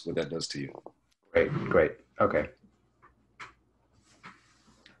that does to you. Great. Okay.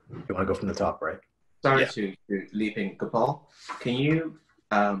 You want to go from the top, right? Sorry to leap in, Gopal. Can you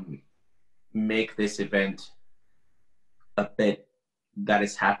make this event a bit that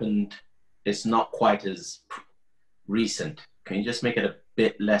has happened? It's not quite as recent. Can you just make it a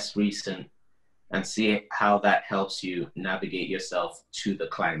bit less recent and see how that helps you navigate yourself to the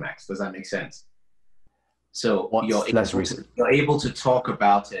climax? Does that make sense? So you're able to talk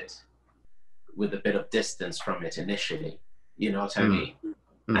about it with a bit of distance from it initially, you know what I mean?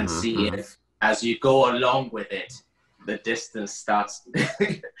 Mm-hmm. And see if, as you go along with it, the distance starts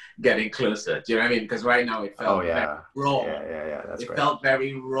getting closer. Do you know what I mean? Because right now it felt very raw. Yeah, that's it felt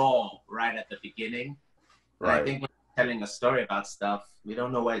very raw right at the beginning. Right. And I think when we're telling a story about stuff, we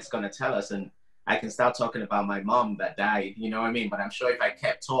don't know what it's going to tell us. And I can start talking about my mom that died, you know what I mean? But I'm sure if I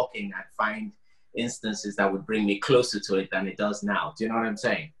kept talking, I'd find instances that would bring me closer to it than it does now. Do you know what I'm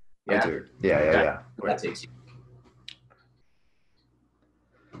saying? Yeah. I do. Yeah. That takes you.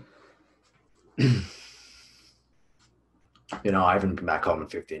 You know, I haven't been back home in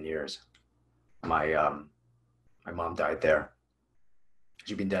 15 years. My mom died there.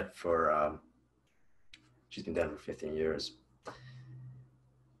 She's been dead for 15 years.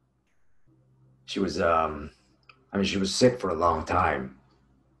 She was she was sick for a long time.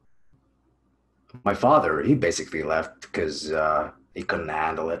 My father, he basically left because he couldn't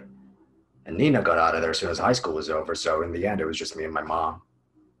handle it. And Nina got out of there as soon as high school was over. So in the end, it was just me and my mom.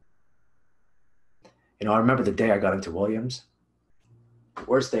 You know, I remember the day I got into Williams.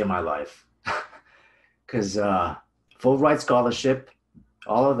 Worst day of my life. Because full ride scholarship,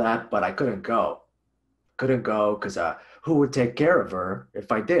 all of that, but I couldn't go. Couldn't go because who would take care of her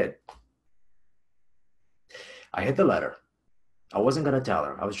if I did? I hid the letter. I wasn't going to tell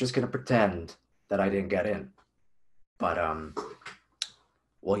her. I was just going to pretend that I didn't get in. But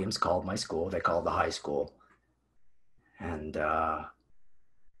Williams called my school. They called the high school. And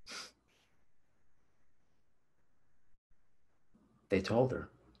they told her.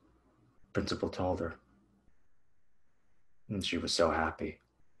 Principal told her. And she was so happy.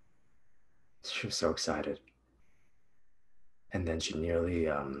 She was so excited. And then she nearly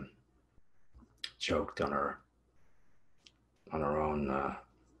choked on her own.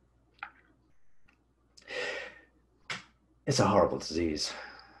 It's a horrible disease.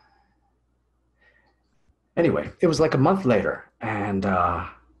 Anyway, it was like a month later, and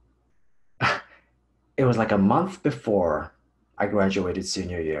it was like a month before I graduated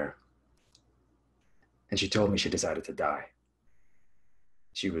senior year. And she told me she decided to die.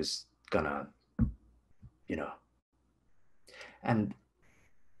 She was gonna, and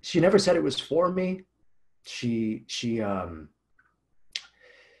she never said it was for me. She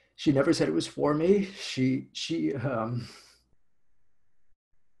never said it was for me. She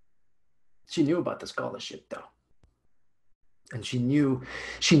knew about the scholarship though. And she knew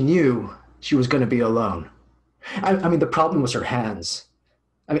she was going to be alone. I mean, the problem was her hands.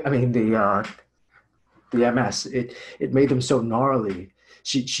 I mean, the MS, it made them so gnarly.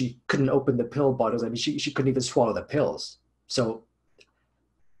 She couldn't open the pill bottles. I mean, she couldn't even swallow the pills. So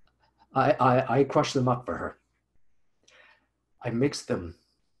I crushed them up for her. I mixed them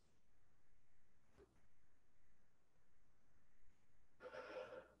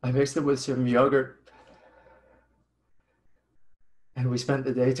I mixed it with some yogurt, and we spent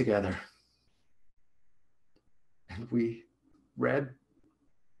the day together. And we read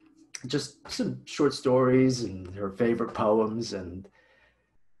just some short stories and her favorite poems and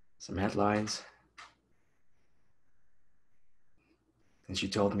some headlines. And she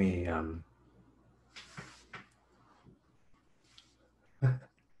told me, I'd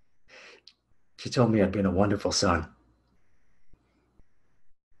been a wonderful son.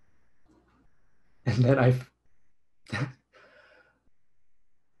 And then I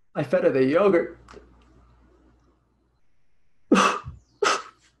fed her the yogurt.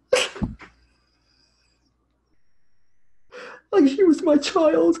 Like she was my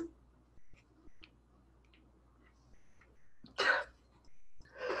child.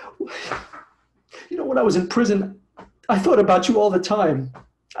 You know, when I was in prison, I thought about you all the time.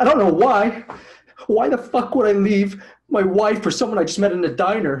 I don't know why. Why the fuck would I leave my wife for someone I just met in a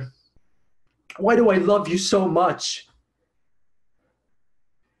diner? Why do I love you so much?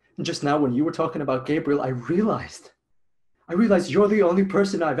 And just now when you were talking about Gabriel, I realized you're the only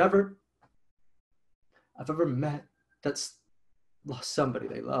person I've ever met that's lost somebody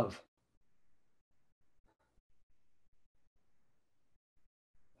they love.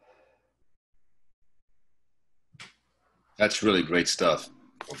 That's really great stuff,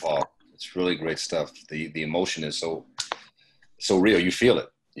 Paul. It's really great stuff. The emotion is so real. You feel it.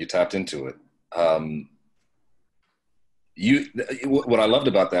 You tapped into it. What I loved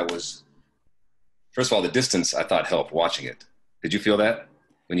about that was, first of all, the distance I thought helped watching it. Did you feel that?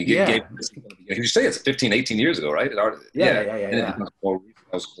 When you get, you say it's 15, 18 years ago, right? Yeah. That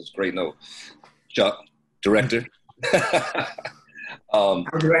was great. No, Chuck, director. Who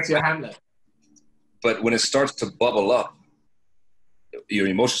directs your Hamlet? But when it starts to bubble up, your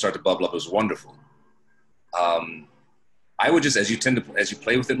emotions start to bubble up. It was wonderful. I would just, as you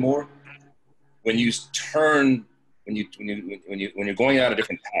play with it more, when you're going out a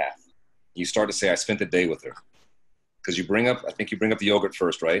different path, you start to say, I spent the day with her. Because you bring up the yogurt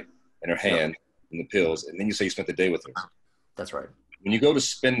first, right? And her hand and the pills. And then you say you spent the day with her. That's right. When you go to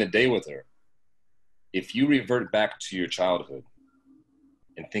spend the day with her, if you revert back to your childhood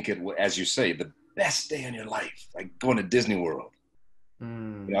and think it, as you say, the best day in your life, like going to Disney World. You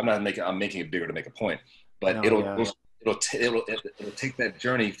know, I'm making it bigger to make a point, but it'll take that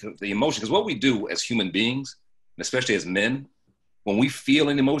journey to the emotion. Because what we do as human beings, and especially as men, when we feel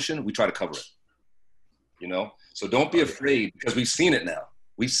an emotion, we try to cover it. You know, so don't be afraid, because we've seen it now.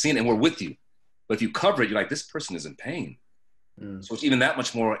 We've seen it and we're with you. But if you cover it, you're like, this person is in pain. So it's even that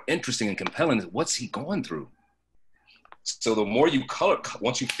much more interesting and compelling. What's he going through? So the more you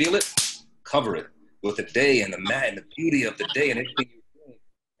once you feel it, cover it with the day and the beauty of the day and everything you're doing.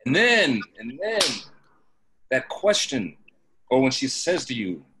 And then that question, or when she says to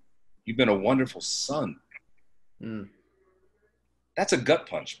you, you've been a wonderful son. That's a gut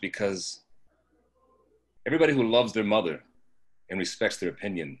punch, because everybody who loves their mother and respects their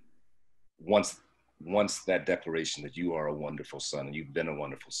opinion wants that declaration that you are a wonderful son and you've been a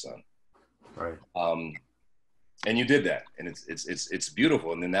wonderful son. Right. And you did that, and it's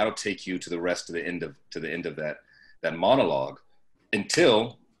beautiful. And then that'll take you to the end of that monologue,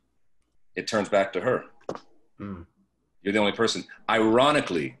 until it turns back to her. You're the only person.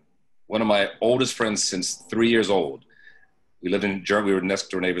 Ironically, one of my oldest friends since 3 years old, we lived in Germany. We were next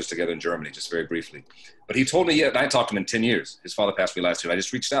door neighbors together in Germany, just very briefly. But he told me, and I talked to him in 10 years. His father passed away last year. I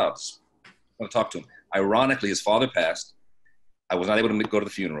just reached out. I want to talk to him. Ironically, his father passed. I was not able to go to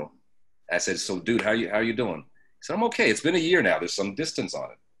the funeral. I said, so dude, how are you doing? He said, I'm okay. It's been a year now. There's some distance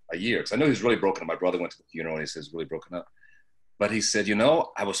on it. A year. Because I know he's really broken up. My brother went to the funeral and he says, really broken up. But he said, you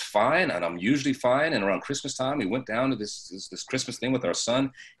know, I was fine, and I'm usually fine. And around Christmas time, we went down to this Christmas thing with our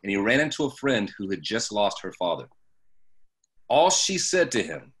son, and he ran into a friend who had just lost her father. All she said to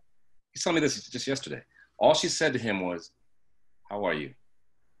him, he's telling me this just yesterday, all she said to him was, how are you?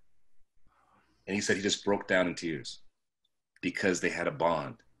 And he said he just broke down in tears, because they had a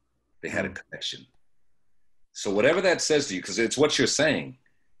bond. They had a connection. So whatever that says to you, because it's what you're saying,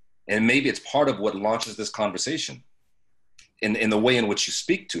 and maybe it's part of what launches this conversation in the way in which you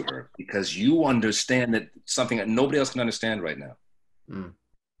speak to her, because you understand that something that nobody else can understand right now.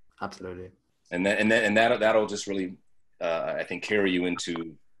 Absolutely. And that'll just really, I think, carry you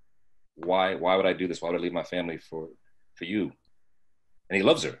into why would I do this? Why would I leave my family for you? And he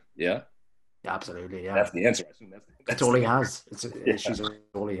loves her. Yeah. Absolutely. Yeah. That's the answer. I assume that's all he has. She's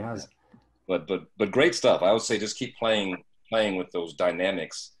all he has. But great stuff. I would say just keep playing with those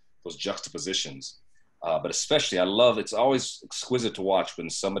dynamics, those juxtapositions. But especially, it's always exquisite to watch when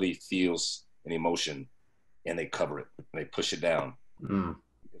somebody feels an emotion and they cover it and they push it down.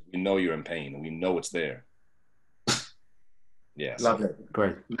 We know you're in pain, and we know it's there. Yes. Love it.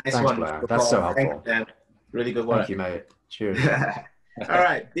 Great. Nice Thanks, one. Blair. That's so helpful. Thanks, man. Really good work. Thank you, mate. Cheers. All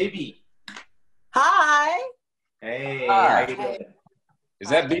right, Bibi. Hi. Hey, Hi. how you doing? Is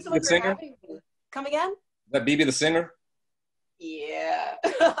that Thanks Bibi so the much for singer? having me. Come again? Is that Bibi the singer? Yeah.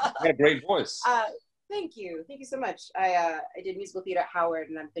 You got a great voice. Thank you. Thank you so much. I did musical theater at Howard,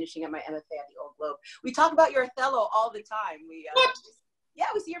 and I'm finishing up my MFA at the Old Globe. We talk about your Othello all the time. What? Yeah,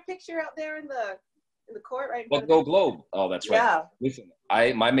 we see your picture out there in the court, right? Well, go Globe. Oh, that's right. Yeah. Listen,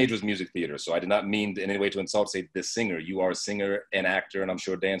 my major was music theater, so I did not mean in any way to insult. Say the singer. You are a singer, an actor, and I'm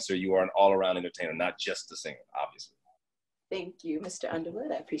sure a dancer. You are an all-around entertainer, not just a singer, obviously. Thank you, Mr.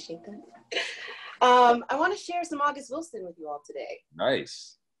 Underwood. I appreciate that. I want to share some August Wilson with you all today.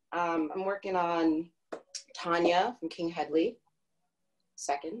 Nice. I'm working on Tanya from King Hedley,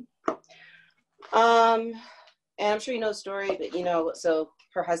 second. And I'm sure you know the story, but you know, so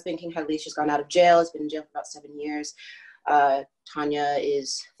her husband, King Hedley, she's gone out of jail. He's been in jail for about 7 years. Tanya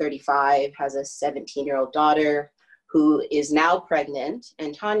is 35, has a 17-year-old daughter who is now pregnant.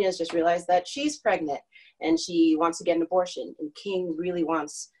 And Tanya's just realized that she's pregnant and she wants to get an abortion. And King really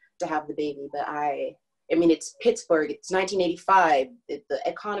wants to have the baby, but I mean, it's Pittsburgh, it's 1985, the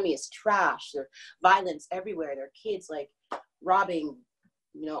economy is trash, there's violence everywhere, there are kids like robbing,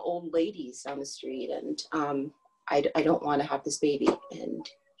 you know, old ladies down the street, and I don't want to have this baby, and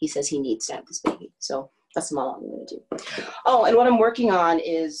he says he needs to have this baby, so that's the monologue I'm going to do. Oh, and what I'm working on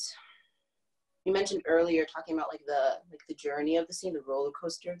is, you mentioned earlier talking about like the journey of the scene, the roller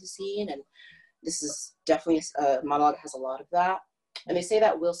coaster of the scene, and this is definitely a monologue that has a lot of that. And they say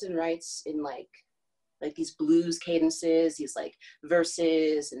that Wilson writes in like these blues cadences, these like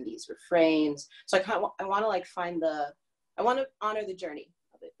verses and these refrains. So I want to like I want to honor the journey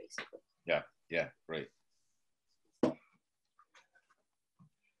of it, basically. Yeah, great.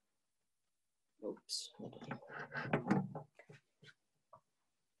 Oops.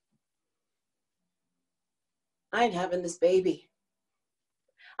 I ain't having this baby.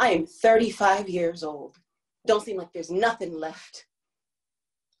 I am 35 years old. Don't seem like there's nothing left.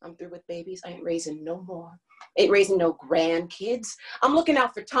 I'm through with babies. I ain't raising no more. Ain't raising no grandkids. I'm looking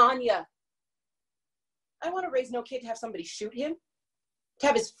out for Tanya. I don't want to raise no kid to have somebody shoot him, to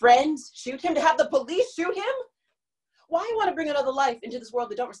have his friends shoot him, to have the police shoot him. Why I want to bring another life into this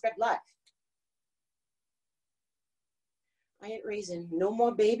world that don't respect life? I ain't raising no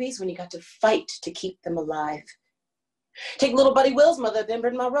more babies when you got to fight to keep them alive. Take little Buddy Will's mother at the end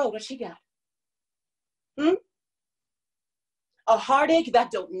of my road. What she got? A heartache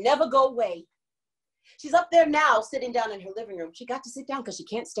that don't never go away. She's up there now, sitting down in her living room. She got to sit down because she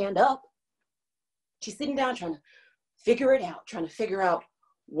can't stand up. She's sitting down trying to figure it out, trying to figure out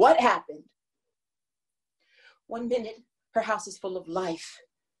what happened. 1 minute, her house is full of life.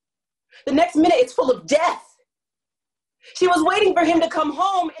 The next minute, it's full of death. She was waiting for him to come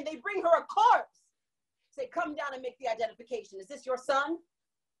home, and they bring her a corpse. Say, come down and make the identification. Is this your son?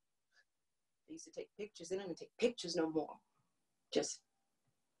 They used to take pictures. They don't even take pictures no more. Just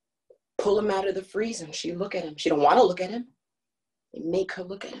pull him out of the freezer and she look at him. She don't want to look at him. They make her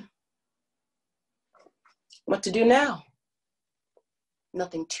look at him. What to do now?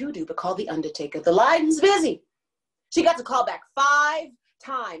 Nothing to do but call the undertaker. The line's busy. She got to call back 5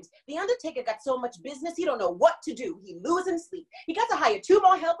 times. The undertaker got so much business, he don't know what to do. He losing sleep. He got to hire 2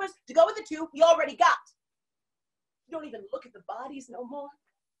 more helpers to go with the 2 he already got. He don't even look at the bodies no more.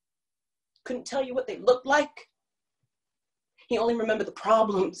 Couldn't tell you what they looked like. He only remembered the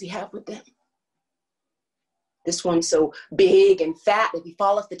problems he had with them. This one's so big and fat that if he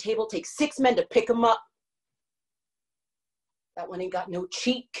fall off the table, it takes 6 men to pick him up. That one ain't got no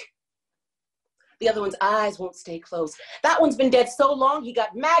cheek. The other one's eyes won't stay closed. That one's been dead so long, he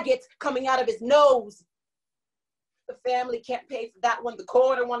got maggots coming out of his nose. The family can't pay for that one. The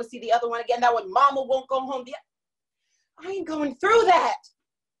coroner want to see the other one again. That one, mama won't go home. I ain't going through that.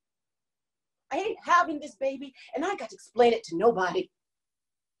 I ain't having this baby, and I got to explain it to nobody.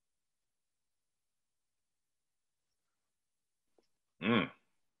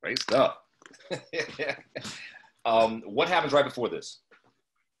 Great stuff. What happens right before this?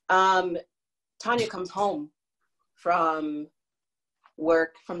 Tanya comes home from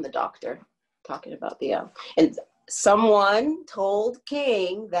work from the doctor, talking about the, and someone told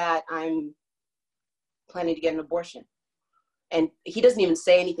King that I'm planning to get an abortion. And he doesn't even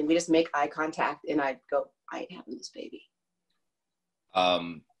say anything. We just make eye contact, and I go, I ain't having this baby.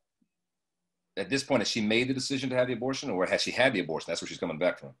 At this point, has she made the decision to have the abortion, or has she had the abortion? That's where she's coming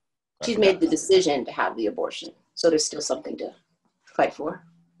back from. She's made the decision to have the abortion. So there's still something to fight for.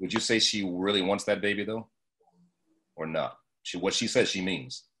 Would you say she really wants that baby, though? Or not? What she says she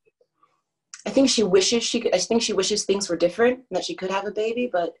means. I think she wishes things were different and that she could have a baby,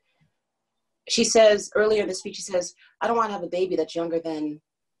 but she says earlier in the speech, she says, I don't want to have a baby that's younger than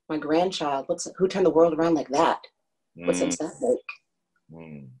my grandchild. Who turned the world around like that? What sense that make?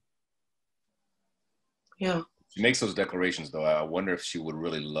 Yeah. She makes those declarations, though. I wonder if she would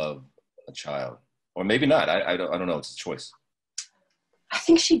really love a child, or maybe not. I don't know. It's a choice. I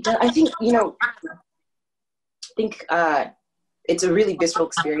think she does. I think, it's a really visceral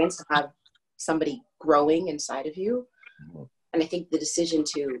experience to have somebody growing inside of you. And I think the decision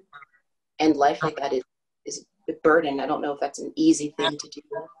to end life like that is a burden. I don't know if that's an easy thing to do.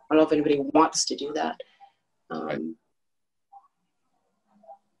 I don't know if anybody wants to do that.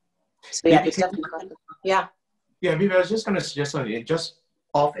 So yeah, there's definitely, yeah. Yeah, Vivi, I was just going to suggest something, just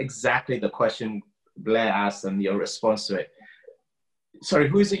off exactly the question Blair asked and your response to it. Sorry,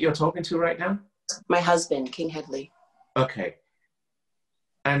 who is it you're talking to right now? My husband, King Headley. Okay.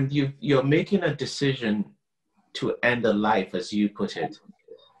 And you're making a decision to end a life, as you put it.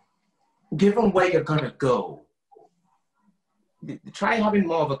 Given where you're going to go, try having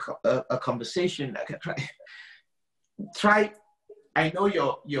more of a conversation. Try, I know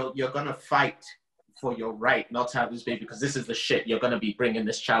you're going to fight for your right not to have this baby because this is the shit you're going to be bringing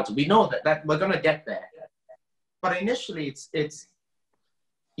this child to. We know that we're going to get there. But initially, it's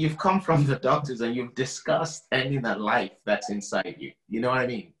you've come from the doctors and you've discussed ending that life that's inside you. You know what I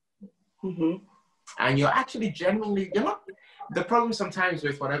mean? Mm-hmm. And you're actually genuinely, the problem sometimes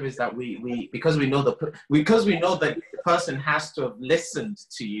with whatever is that because we know that the person has to have listened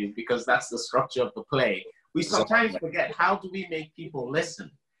to you because that's the structure of the play. We sometimes forget, how do we make people listen?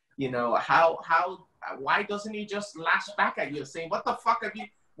 Why doesn't he just lash back at you saying, what the fuck have you,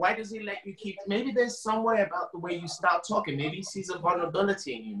 why does he let you keep, maybe there's some way about the way you start talking. Maybe he sees a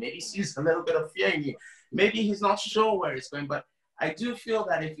vulnerability in you. Maybe he sees a little bit of fear in you. Maybe he's not sure where it's going, but I do feel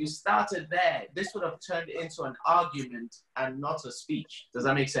that if you started there, this would have turned into an argument and not a speech. Does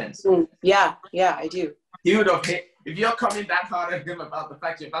that make sense? Yeah, I do. He would have hit, if you're coming that hard at him about the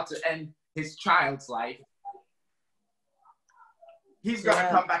fact you're about to end his child's life, he's going to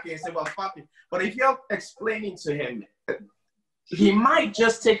come back and say, well, fuck it. But if you're explaining to him, he might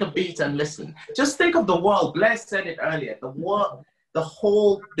just take a beat and listen. Just think of the world. Blair said it earlier. The world, the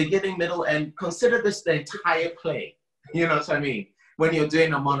whole beginning, middle, and consider this the entire play. You know what I mean? When you're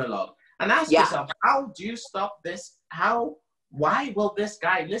doing a monologue. And ask yourself, how do you stop this? Why will this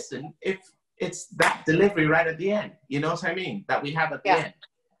guy listen if it's that delivery right at the end? You know what I mean? That we have at the end.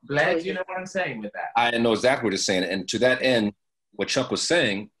 Blair, do you know what I'm saying with that? I know exactly what you're saying. And to that end, what Chuck was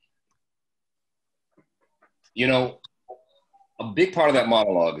saying, a big part of that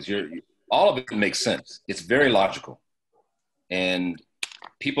monologue is all of it makes sense. It's very logical. And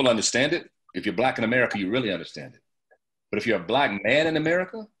people understand it. If you're Black in America, you really understand it. But if you're a Black man in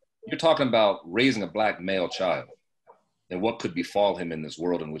America, you're talking about raising a Black male child and what could befall him in this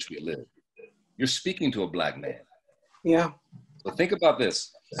world in which we live. You're speaking to a Black man. Yeah. So think about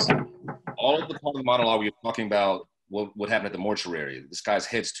this. All of the part of the monologue you're talking about what happened at the mortuary. This guy's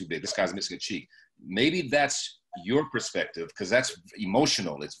head's too big. This guy's missing a cheek. Maybe that's your perspective because that's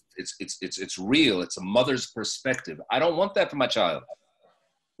emotional. It's real. It's a mother's perspective. I don't want that for my child.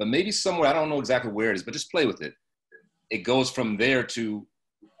 But maybe somewhere, I don't know exactly where it is, but just play with it. It goes from there to,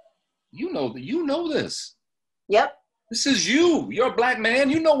 you know this. Yep. This is you. You're a Black man.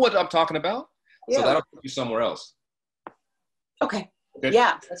 You know what I'm talking about. Yeah. So that'll put you somewhere else. Okay.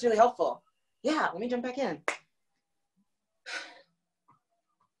 Yeah, that's really helpful. Yeah, let me jump back in.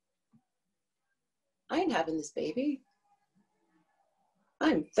 I ain't having this baby.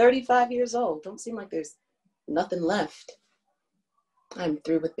 I'm 35 years old. Don't seem like there's nothing left. I'm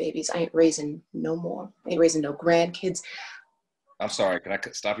through with babies. I ain't raising no more. I ain't raising no grandkids. I'm sorry. Can I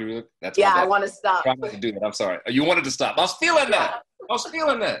stop you real quick? I want to stop. I'm trying to do that. I'm sorry. You wanted to stop. I was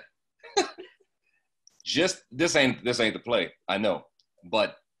feeling that. Just this ain't the play. I know.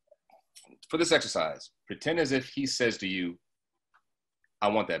 But for this exercise, pretend as if he says to you, I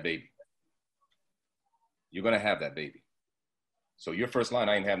want that baby. You're going to have that baby. So your first line,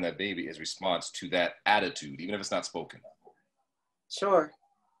 I ain't having that baby, is response to that attitude, even if it's not spoken. Sure.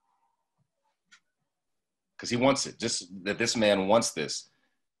 Because he wants it, just that this man wants this.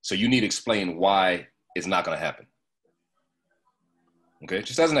 So you need to explain why it's not going to happen. Okay,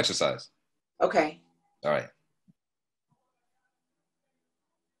 just as an exercise. Okay. All right.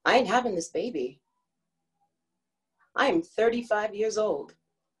 I ain't having this baby. I am 35 years old.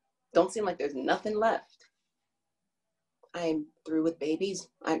 Don't seem like there's nothing left. I'm through with babies.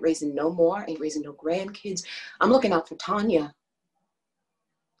 I ain't raising no more. I ain't raising no grandkids. I'm looking out for Tanya.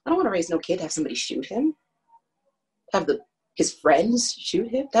 I don't want to raise no kid, have somebody shoot him. Have the His friends shoot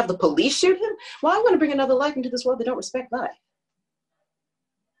him? To have the police shoot him? Well, I want to bring another life into this world that don't respect life.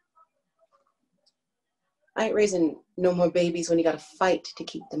 I ain't raising no more babies when you got to fight to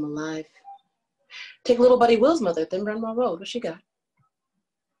keep them alive. Take little buddy Will's mother at them Runwell Road. What she got?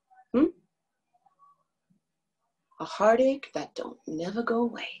 A heartache that don't never go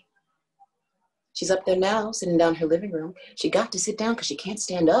away. She's up there now, sitting down in her living room. She got to sit down because she can't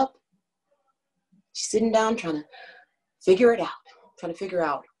stand up. She's sitting down trying to figure it out, trying to figure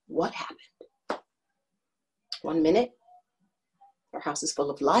out what happened. 1 minute, her house is full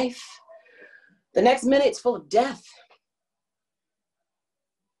of life. The next minute, it's full of death.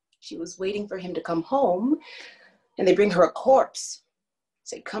 She was waiting for him to come home, and they bring her a corpse.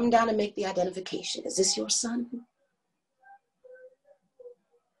 Say, come down and make the identification. Is this your son?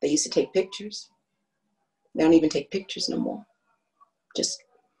 They used to take pictures. They don't even take pictures no more. Just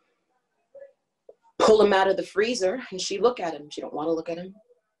pull him out of the freezer and she look at him. She don't want to look at him.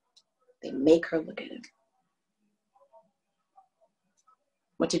 They make her look at him.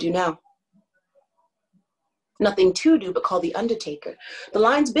 What to do now? Nothing to do but call the undertaker. The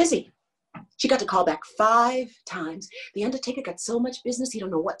line's busy. She got to call back 5 times. The undertaker got so much business, he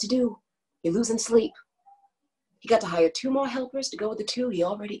don't know what to do. You're losing sleep. He got to hire 2 more helpers to go with the 2 he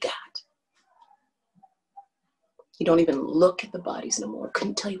already got. He don't even look at the bodies no more.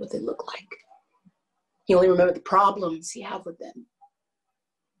 Couldn't tell you what they look like. He only remembered the problems he had with them.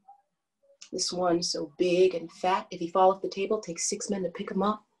 This one so big and fat, if he fall off the table, it takes 6 men to pick him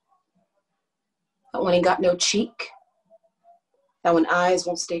up. That one ain't got no cheek. That one eyes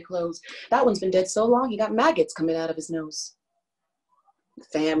won't stay closed. That one's been dead so long, he got maggots coming out of his nose. The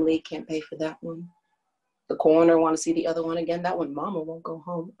family can't pay for that one. The coroner want to see the other one again. That one, mama won't go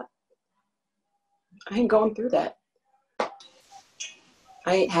home. I ain't going through that.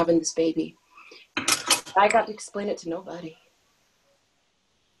 I ain't having this baby. I got to explain it to nobody.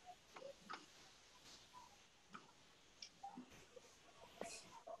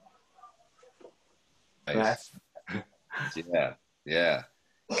 Nice. Yeah.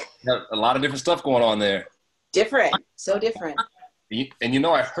 A lot of different stuff going on there. Different, so different. And you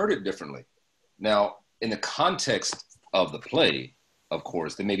know, I heard it differently. Now, in the context of the play, of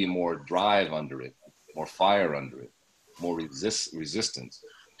course, there may be more drive under it, more fire under it, more resistance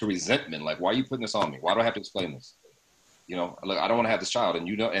to resentment. Like, why are you putting this on me? Why do I have to explain this? You know, look, I don't want to have this child. And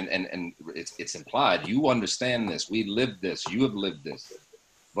you know, and it's implied. You understand this. We lived this. You have lived this.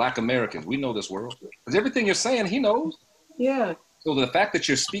 Black Americans, we know this world. Because everything you're saying, he knows. Yeah. So the fact that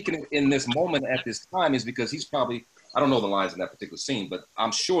you're speaking in this moment at this time is because he's probably, I don't know the lines in that particular scene, but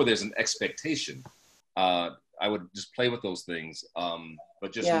I'm sure there's an expectation. I would just play with those things.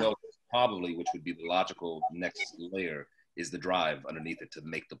 But just know probably, which would be the logical next layer, is the drive underneath it to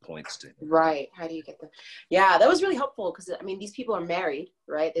make the points to him. Right. How do you get the, yeah, that was really helpful because I mean, these people are married,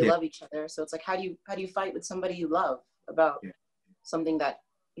 right? They love each other. So it's like, how do you fight with somebody you love about something that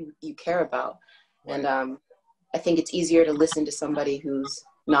you care about? Right. And I think it's easier to listen to somebody who's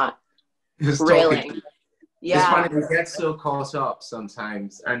not railing. Yeah. It's funny, we get so caught up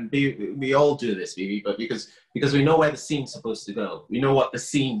sometimes, and we all do this, Vivi, but because we know where the scene's supposed to go, we know what the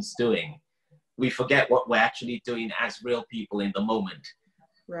scene's doing, we forget what we're actually doing as real people in the moment,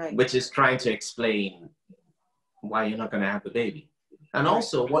 right? Which is trying to explain why you're not going to have the baby. And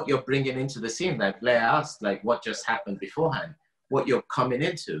also what you're bringing into the scene, like Blair asked, like what just happened beforehand, what you're coming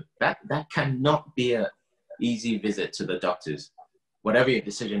into, that cannot be a easy visit to the doctors, whatever your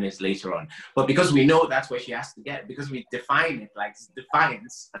decision is later on. But because we know that's where she has to get, because we define it like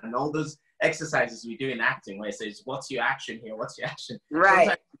defiance and all those exercises we do in acting where it says, what's your action here? What's your action? Right.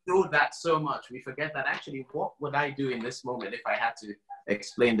 Sometimes we do that so much, we forget that actually, what would I do in this moment if I had to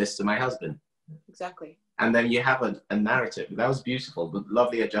explain this to my husband? Exactly. And then you have a narrative. That was beautiful, but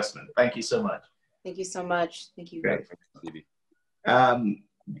lovely adjustment. Thank you so much. Thank you so much. Thank you. Great.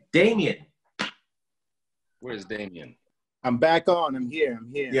 Damien. Where's Damien? I'm back on. I'm here.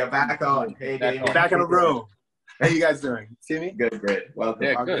 You're back on. Hey, Damien. Back in the room. How you guys doing? See me? Good. Welcome.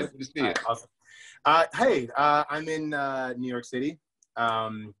 Yeah, good. Good to see you. Awesome. Hey, I'm in New York City.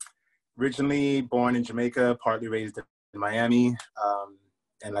 Originally born in Jamaica, partly raised in Miami.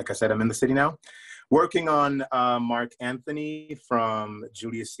 And like I said, I'm in the city now. Working on Mark Antony from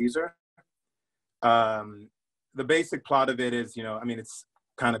Julius Caesar. The basic plot of it is, it's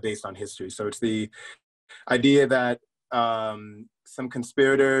kind of based on history. So it's the idea that some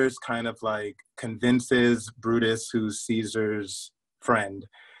conspirators kind of like convinces Brutus, who's Caesar's friend,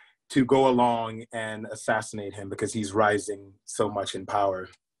 to go along and assassinate him because he's rising so much in power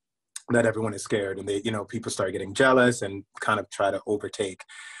that everyone is scared. And they, people start getting jealous and kind of try to overtake.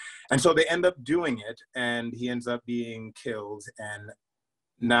 And so they end up doing it, and he ends up being killed. And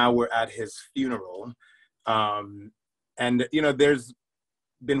now we're at his funeral. And, you know, there's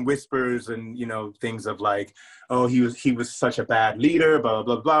been whispers and, you know, things of like, oh, he was such a bad leader, blah,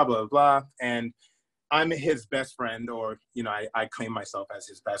 blah, blah, blah, blah. And I'm his best friend, or, you know, I claim myself as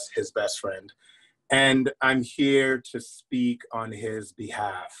his best friend. And I'm here to speak on his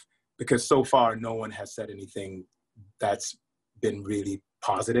behalf, because so far no one has said anything that's been really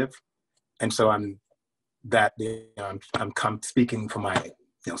positive. And so I'm speaking for my,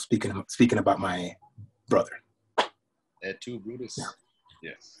 you know, speaking about my brother. Et tu, Brutus? Yeah.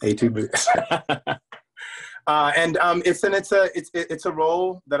 Yes. Et tu, Brutus. And it's a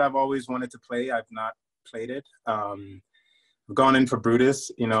role that I've always wanted to play. I've not played it. I've gone in for Brutus,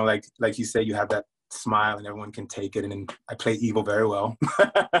 you know, like you say, you have that smile and everyone can take it, and I play evil very well.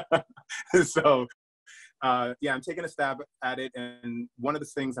 So yeah, I'm taking a stab at it. And one of the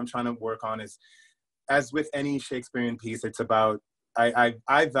things I'm trying to work on is, as with any Shakespearean piece, it's about,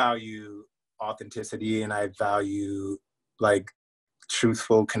 I value authenticity, and I value like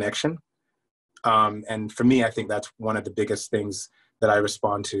truthful connection. And for me, I think that's one of the biggest things that I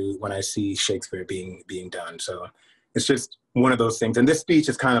respond to when I see Shakespeare being done. So it's just one of those things. And this speech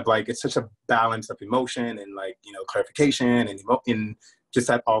is kind of like, it's such a balance of emotion and like, you know, clarification and in just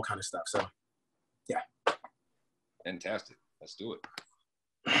that all kind of stuff. So yeah. Fantastic. Let's do it.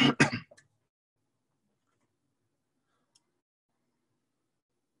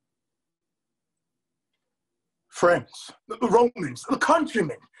 Friends, the Romans, the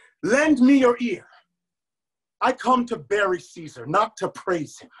countrymen, lend me your ear. I come to bury Caesar, not to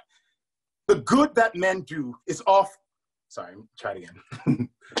praise him. The good that men do is off. Sorry, try it again.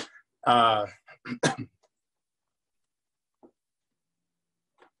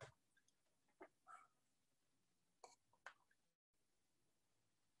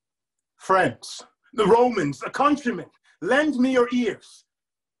 Friends, the Romans, the countrymen, lend me your ears.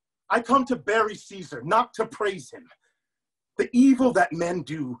 I come to bury Caesar, not to praise him. The evil that men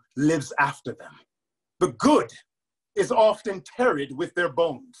do lives after them. The good is often tarried with their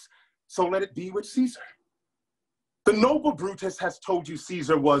bones, so let it be with Caesar. The noble Brutus has told you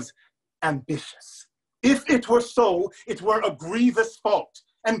Caesar was ambitious. If it were so, it were a grievous fault,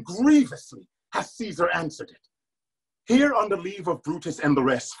 and grievously has Caesar answered it. Here on the leave of Brutus and the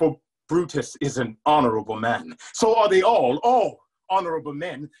rest, for Brutus is an honorable man. So are they all honorable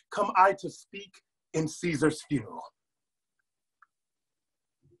men, come I to speak in Caesar's funeral.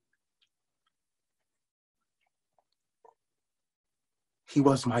 He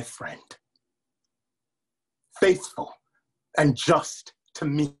was my friend, faithful and just to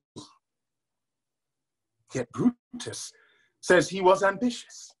me. Yet Brutus says he was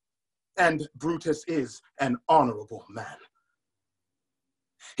ambitious, and Brutus is an honorable man.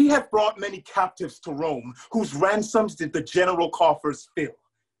 He hath brought many captives to Rome, whose ransoms did the general coffers fill.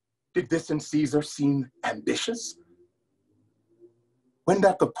 Did this in Caesar seem ambitious? When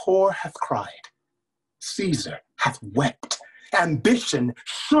that the poor hath cried, Caesar hath wept. Ambition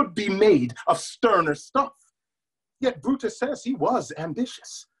should be made of sterner stuff. Yet Brutus says he was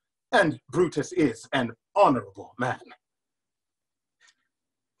ambitious, and Brutus is an honorable man.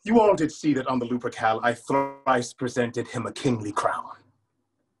 You all did see that on the Lupercal I thrice presented him a kingly crown,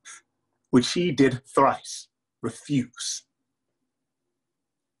 which he did thrice refuse.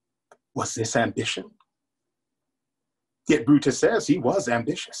 Was this ambition? Yet Brutus says he was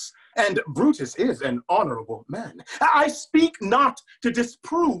ambitious, and Brutus is an honorable man. I speak not to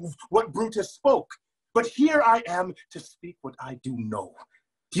disprove what Brutus spoke, but here I am to speak what I do know.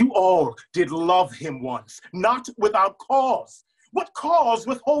 You all did love him once, not without cause. What cause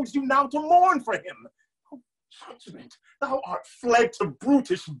withholds you now to mourn for him? Oh, judgment, thou art fled to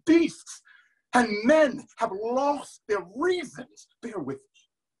brutish beasts, and men have lost their reasons. Bear with me.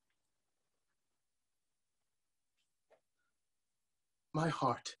 My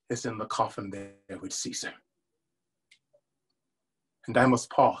heart is in the coffin there with Caesar, and I must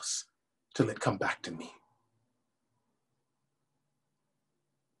pause till it come back to me.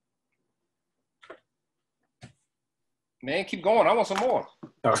 Man, keep going. I want some more.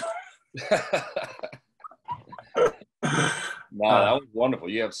 No, that was wonderful.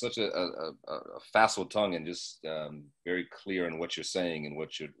 You have such a facile tongue, and just very clear in what you're saying and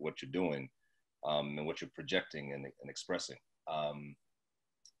what you're doing, and what you're projecting and expressing.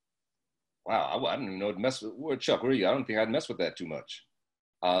 Wow, I didn't even know it mess with Chuck. Where are you? I don't think I'd mess with that too much.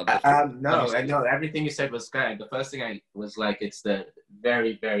 No, everything you said was good. The first thing I was like, it's the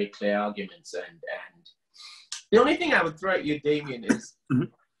very, very clear arguments, and the only thing I would throw at you, Damien,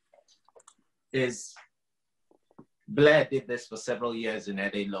 is Blair did this for several years in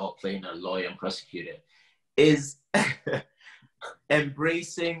LA law, playing a lawyer and prosecutor, is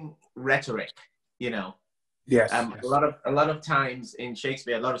embracing rhetoric, you know. Yes. A lot of times in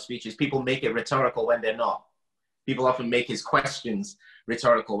Shakespeare, a lot of speeches, people make it rhetorical when they're not. People often make his questions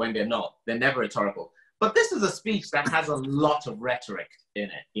rhetorical when they're not. They're never rhetorical. But this is a speech that has a lot of rhetoric in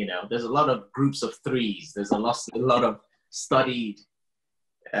it. You know, there's a lot of groups of threes. There's a lot of studied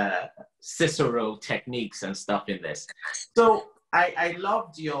Cicero techniques and stuff in this. So I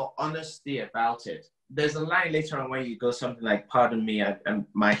loved your honesty about it. There's a line later on where you go something like, pardon me, and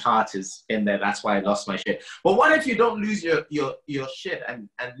my heart is in there. That's why I lost my shit. But what if you don't lose your shit and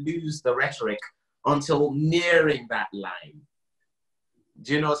lose the rhetoric until nearing that line?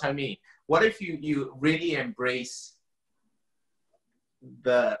 Do you know what I mean? What if you really embrace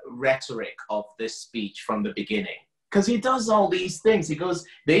the rhetoric of this speech from the beginning? Because he does all these things. He goes,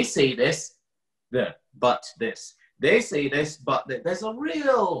 they say this, but this. They say this, but this. There's a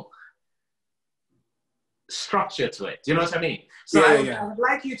real structure to it. Do you know what I mean? So I would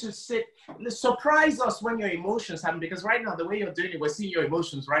like you to surprise us when your emotions happen, because right now, the way you're doing it, we're seeing your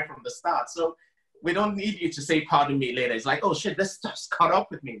emotions right from the start. So we don't need you to say, pardon me later. It's like, oh shit, this stuff's caught up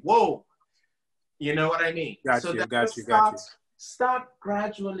with me. Whoa. You know what I mean? Got you. Start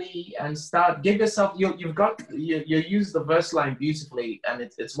gradually and give yourself, you use the verse line beautifully and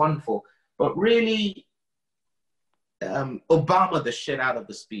it's wonderful, but really Obama the shit out of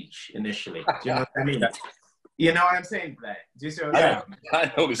the speech initially. Do you know what I mean? You know what I'm saying, Blair? Do you see what I'm saying?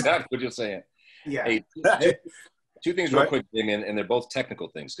 I know exactly what you're saying. Yeah. Hey, two things real quick, Damien, and they're both technical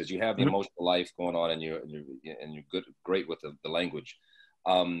things because you have the emotional life going on and you're great with the language.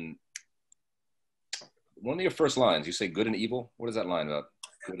 One of your first lines, you say good and evil. What is that line about?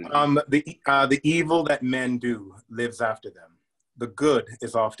 The evil that men do lives after them. The good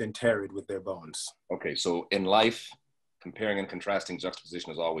is often tarried with their bones. Okay, so in life, comparing and contrasting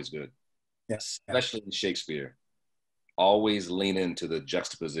juxtaposition is always good. Yes. Especially in Shakespeare. Always lean into the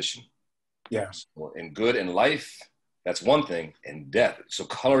juxtaposition. Yes. So in good in life, that's one thing. In death, so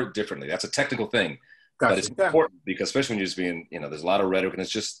color it differently. That's a technical thing. But it's important because especially when you're just being, there's a lot of rhetoric and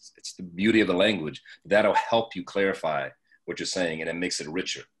it's the beauty of the language. That'll help you clarify what you're saying and it makes it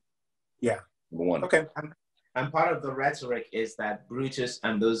richer. Yeah. Number one. Okay. And part of the rhetoric is that Brutus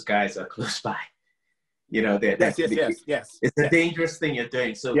and those guys are close by. Yes. It's a dangerous thing you're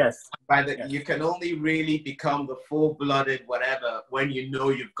doing. So you can only really become the full-blooded whatever when you know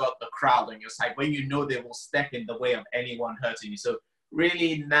you've got the crowd on your side, when you know they will step in the way of anyone hurting you. So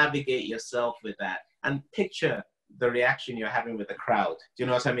really navigate yourself with that and picture the reaction you're having with the crowd. Do you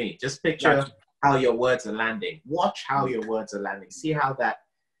know what I mean? Just picture how your words are landing. Watch how your words are landing. See how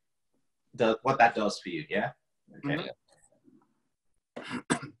what that does for you. Yeah. Okay.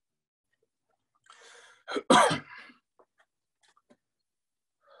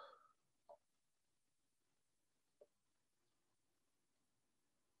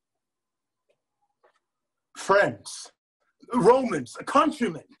 Friends, Romans,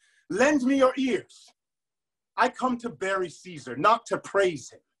 countrymen, lend me your ears. I come to bury Caesar, not to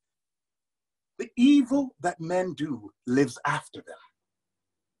praise him. The evil that men do lives after them.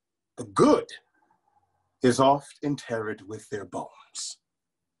 The good is oft interred with their bones.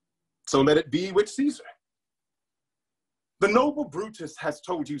 So let it be with Caesar. The noble Brutus has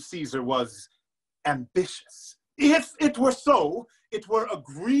told you Caesar was ambitious. If it were so, it were a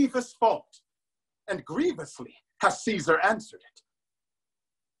grievous fault, and grievously has Caesar answered it.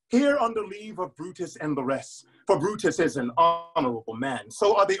 Here on the leave of Brutus and the rest, for Brutus is an honorable man,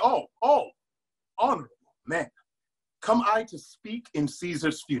 so are they all honorable men. Come I to speak in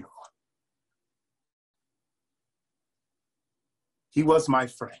Caesar's funeral. He was my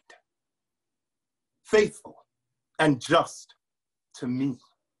friend, faithful and just to me.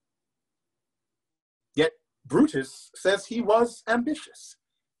 Yet Brutus says he was ambitious,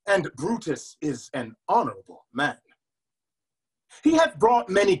 and Brutus is an honorable man. He hath brought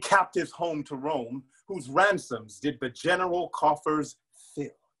many captives home to Rome, whose ransoms did the general coffers fill.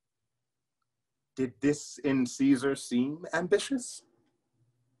 Did this in Caesar seem ambitious?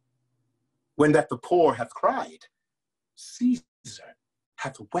 When that the poor hath cried, Caesar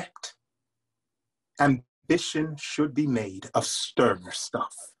hath wept. Ambition should be made of sterner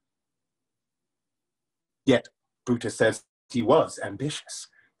stuff. Yet Brutus says he was ambitious,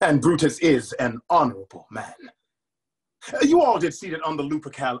 and Brutus is an honorable man. You all did see that on the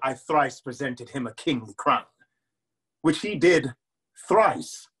Lupercal I thrice presented him a kingly crown, which he did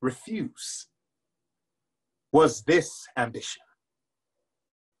thrice refuse. Was this ambition?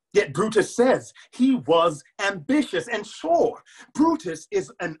 Yet Brutus says he was ambitious, and sure, Brutus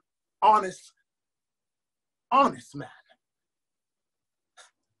is an honest honest man.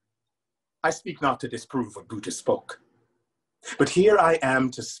 I speak not to disprove what Brutus spoke, but here I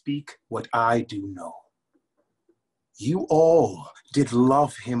am to speak what I do know. You all did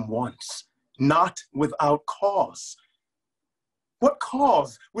love him once, not without cause. What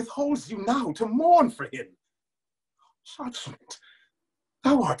cause withholds you now to mourn for him? Judgment,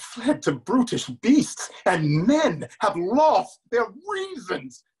 thou art fled to brutish beasts, and men have lost their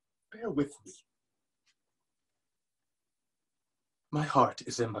reasons. Bear with me. My heart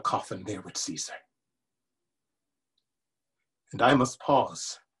is in the coffin there with Caesar, and I must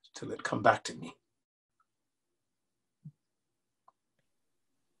pause till it come back to me.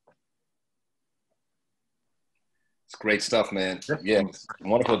 It's great stuff, man. Yeah,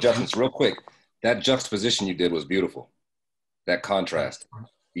 wonderful adjustments. Real quick, that juxtaposition you did was beautiful. That contrast.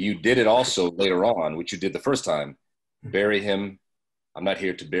 You did it also later on, which you did the first time. Bury him. I'm not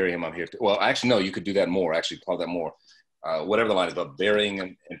here to bury him. I'm here to. Well, actually, no. You could do that more. Actually, call that more. Whatever the line is about burying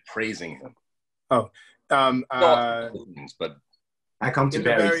and praising him. Oh, but I come to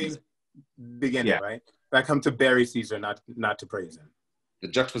bury beginning, right? I come to bury Caesar, not to praise him. The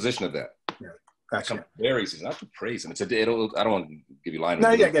juxtaposition of that. Yeah, gotcha. I come to bury Caesar, not to praise him. It'll. I don't want to give you line. No,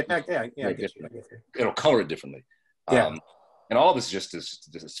 yeah, I get you. It'll color it differently. Yeah. And all this is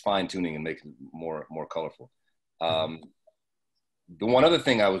just fine tuning and making it more colorful. The one other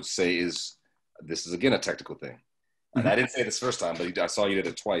thing I would say is, this is again a technical thing. And I didn't say this first time, but I saw you did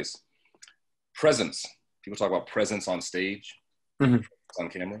it twice. Presence. People talk about presence on stage, on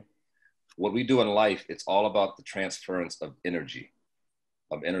camera. What we do in life, it's all about the transference of energy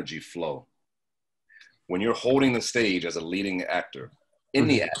flow. When you're holding the stage as a leading actor,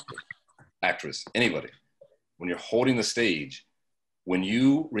 any actress, anybody, when you're holding the stage, when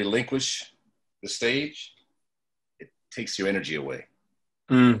you relinquish the stage, it takes your energy away.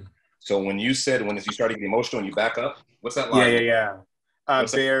 So when you said, when you start to get emotional and you back up, what's that line? Yeah.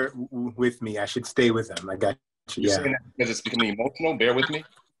 Bear with me. I should stay with them. I got you. You're saying that because it's becoming emotional? Bear with me?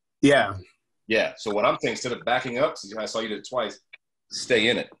 Yeah. Yeah. So what I'm saying, instead of backing up, since I saw you did it twice, stay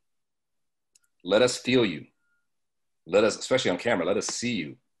in it. Let us feel you. Let us, especially on camera, let us see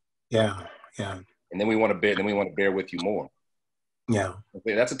you. Yeah. And then we want to bear with you more. Yeah.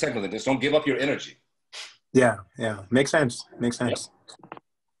 Okay, that's a technical thing. Just don't give up your energy. Yeah. Makes sense. Yep.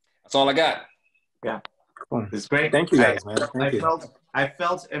 That's all I got. Yeah. Cool. It's great. Thank you guys, man. I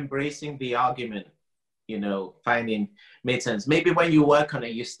felt embracing the argument, made sense. Maybe when you work on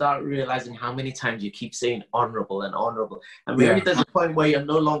it, you start realizing how many times you keep saying honorable and honorable. And maybe there's a point where you're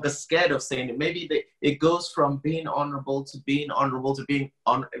no longer scared of saying it. Maybe it goes from being honorable to being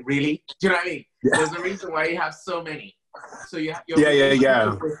really? Do you know what I mean? Yeah. There's a reason why you have so many. So you have your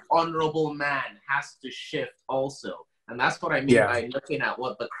relationship with honorable man has to shift also. And that's what I mean by looking at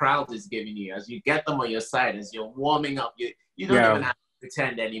what the crowd is giving you. As you get them on your side, as you're warming up, you don't even have to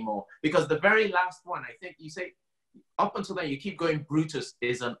pretend anymore. Because the very last one, I think you say, up until then, you keep going, Brutus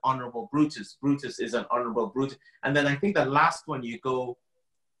is an honorable Brutus. Brutus is an honorable Brutus. And then I think the last one you go,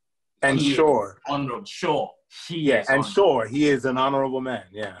 and sure. Honorable, sure. He is an honorable man.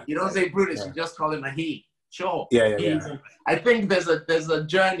 Yeah. You don't say Brutus, you just call him a he. Sure. Yeah. I think there's a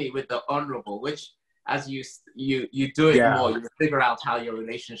journey with the honorable, which as you do it more, you figure out how your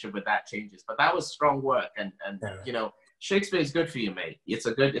relationship with that changes. But that was strong work, and Shakespeare is good for you, mate. It's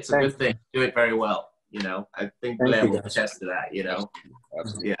a good thing. Do it very well. I think Blair will attest to that.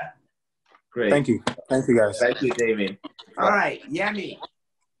 Absolutely. Yeah. Great. Thank you guys. Thank you, Damien. All right, Yemi.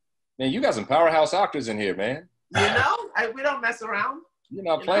 Man, you got some powerhouse actors in here, man. We don't mess around. You're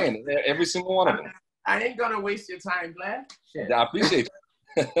not playing every single one of them. I ain't gonna waste your time, Blair. Shit. Yeah, I appreciate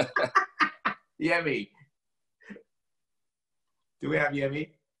it. Yemi. Do we have Yemi?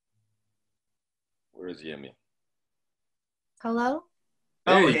 Where is Yemi? Hello?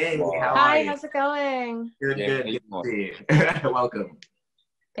 Oh, hey. Hi, how's it going? Good to see you. Welcome.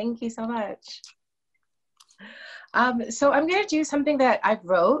 Thank you so much. So I'm going to do something that I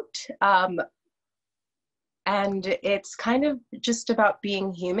wrote, and it's kind of just about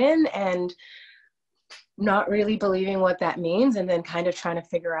being human and not really believing what that means, and then kind of trying to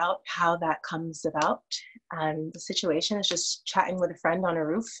figure out how that comes about. And the situation is just chatting with a friend on a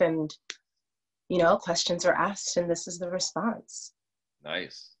roof, and questions are asked, and this is the response.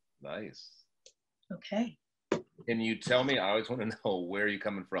 Nice. Okay. Can you tell me, I always want to know, where are you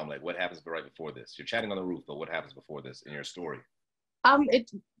coming from? Like, what happens right before this? You're chatting on the roof, but what happens before this in your story?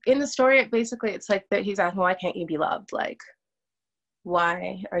 In the story, it's like that he's asking, why can't you be loved? Like,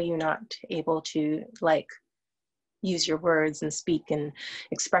 why are you not able to use your words and speak and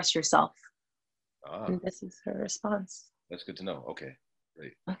express yourself? And this is her response. That's good to know. Okay,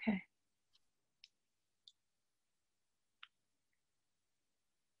 great. Okay.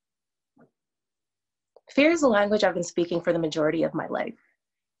 Fear is a language I've been speaking for the majority of my life.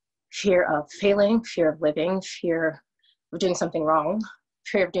 Fear of failing, fear of living, fear of doing something wrong,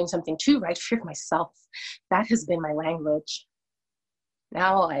 fear of doing something too right, fear of myself. That has been my language.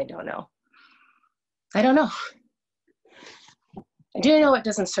 Now I don't know. I don't know. I do know it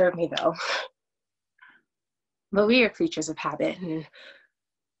doesn't serve me though. But we are creatures of habit, and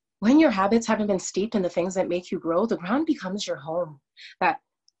when your habits haven't been steeped in the things that make you grow, the ground becomes your home. That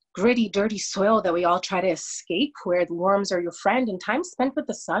gritty, dirty soil that we all try to escape, where the worms are your friend, and time spent with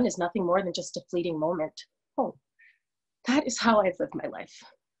the sun is nothing more than just a fleeting moment. Oh, that is how I've lived my life.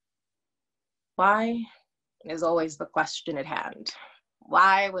 Why is always the question at hand.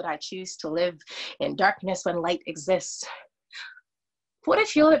 Why would I choose to live in darkness when light exists? What I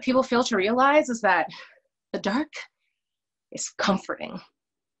feel that people fail to realize is that the dark is comforting.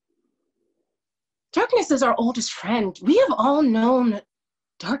 Darkness is our oldest friend. We have all known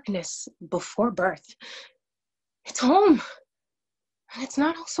darkness before birth. It's home. And it's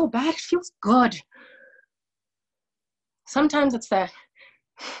not all so bad. It feels good. Sometimes it's that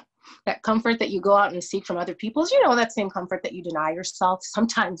comfort that you go out and seek from other people. You know, that same comfort that you deny yourself.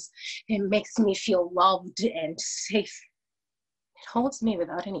 Sometimes it makes me feel loved and safe. It holds me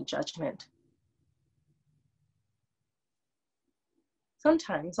without any judgment.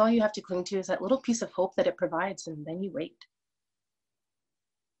 Sometimes all you have to cling to is that little piece of hope that it provides, and then you wait.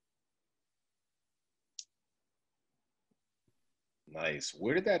 Nice.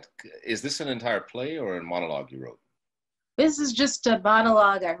 Where did that, is this an entire play or a monologue you wrote? This is just a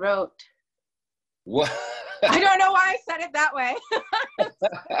monologue I wrote. What? I don't know why I said it that way.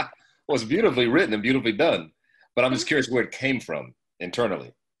 Well, it's beautifully written and beautifully done, but I'm just curious where it came from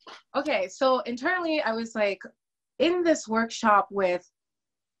internally. Okay, so internally I was like in this workshop with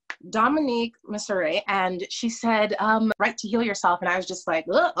Dominique Missouri, and she said, write to heal yourself. And I was just like,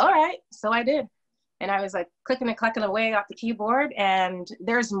 oh, all right. So I did. And I was like clicking and clucking away off the keyboard, and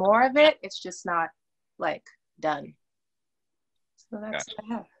there's more of it. It's just not like done. So that's Gotcha.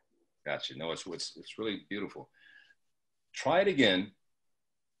 what I have. Gotcha. No, it's really beautiful. Try it again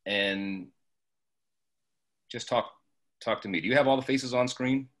and just talk to me. Do you have all the faces on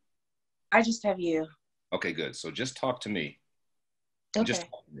screen? I just have you. Okay, good. So just talk to me. Okay. Just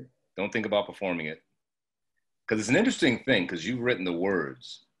talk to me. Don't think about performing it. Because it's an interesting thing, because you've written the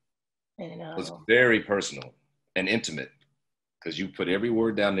words. I know. It's very personal and intimate, because you put every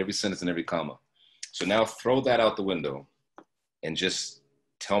word down, every sentence, and every comma. So now throw that out the window and just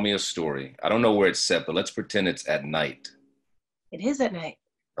tell me a story. I don't know where it's set, but let's pretend it's at night. It is at night.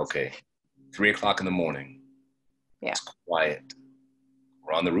 Okay. 3 o'clock in the morning. Yeah. It's quiet.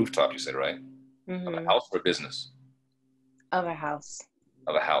 We're on the rooftop, you said, right? Mm-hmm. Of a house or a business? Of a house.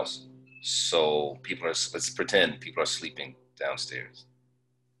 Of a house. So let's pretend people are sleeping downstairs.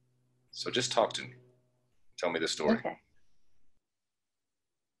 So just talk to me. Tell me the story. Okay.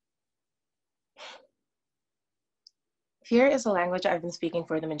 Fear is a language I've been speaking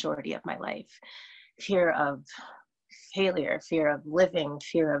for the majority of my life. Fear of failure, fear of living,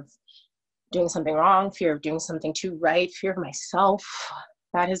 fear of doing something wrong, fear of doing something too right, fear of myself.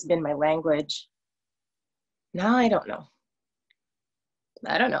 That has been my language. Now I don't know.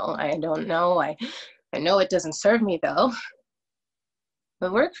 I don't know. I know it doesn't serve me though.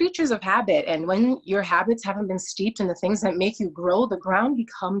 But we're creatures of habit, and when your habits haven't been steeped in the things that make you grow, the ground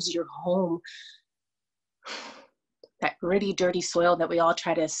becomes your home. That gritty, dirty soil that we all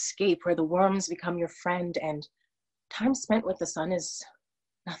try to escape, where the worms become your friend, and time spent with the sun is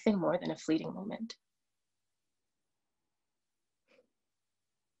nothing more than a fleeting moment.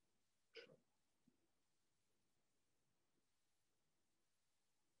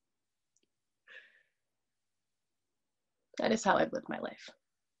 That is how I've lived my life.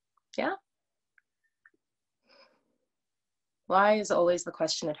 Yeah? Why is always the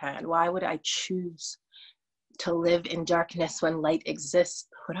question at hand? Why would I choose to live in darkness when light exists?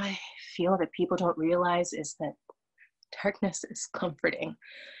 What I feel that people don't realize is that darkness is comforting.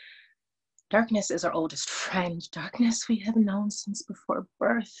 Darkness is our oldest friend. Darkness we have known since before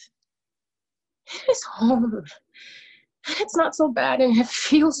birth. It is home. And it's not so bad, and it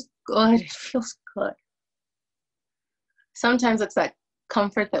feels good. It feels good. Sometimes it's that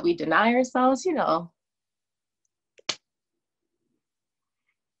comfort that we deny ourselves, you know.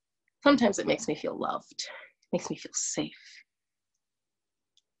 Sometimes it makes me feel loved. It makes me feel safe.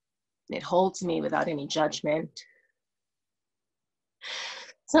 It holds me without any judgment.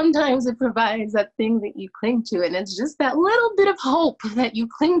 Sometimes it provides that thing that you cling to, and it's just that little bit of hope that you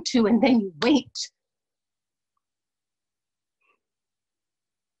cling to, and then you wait.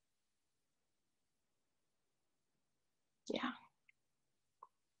 Yeah.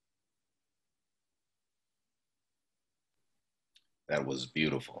 That was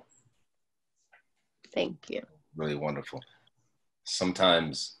beautiful. Thank you. Really wonderful.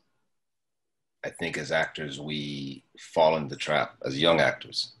 Sometimes I think as actors, we fall into the trap as young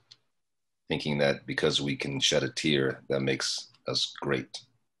actors, thinking that because we can shed a tear, that makes us great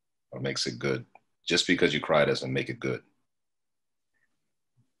or makes it good. Just because you cry doesn't make it good.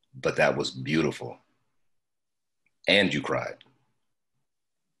 But that was beautiful. And you cried.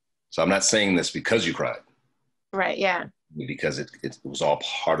 So I'm not saying this because you cried. Right, yeah. Because it was all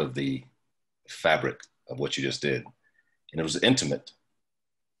part of the fabric of what you just did. And it was intimate.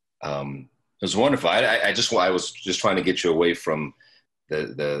 It was wonderful. I was just trying to get you away from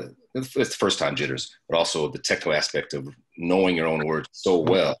the first time jitters, but also the technical aspect of knowing your own words so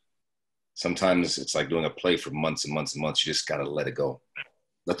well. Sometimes it's like doing a play for months and months and months. You just got to let it go.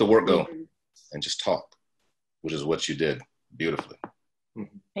 Let the work go and just talk, which is what you did beautifully.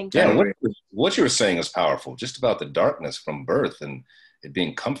 Thank you. Yeah, what you were saying is powerful, just about the darkness from birth and it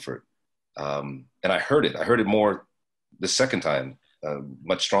being comfort. And I heard it more the second time,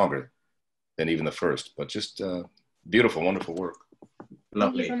 much stronger than even the first, but just beautiful, wonderful work.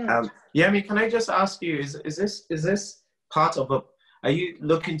 Lovely. Yeah, I mean, can I just ask you, is this part of a, are you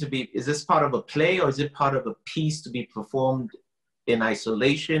looking to be, is this part of a play or is it part of a piece to be performed in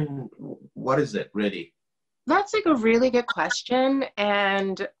isolation? What is it really? That's like a really good question.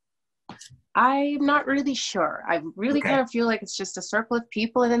 And I'm not really sure. I really kind of feel like it's just a circle of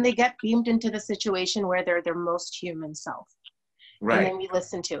people and then they get beamed into the situation where they're their most human self. Right. And then we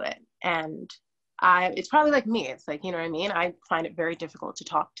listen to it. And it's probably like me. It's like, you know what I mean? I find it very difficult to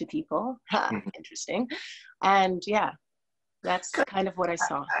talk to people. Interesting. And yeah, that's kind of what I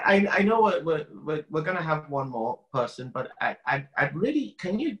saw. I know we're going to have one more person, but I really,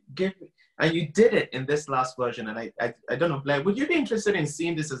 can you give, and you did it in this last version, and I don't know, Blair, would you be interested in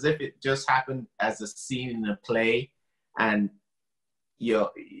seeing this as if it just happened as a scene in a play, and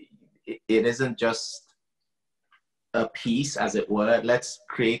it isn't just a piece, as it were? Let's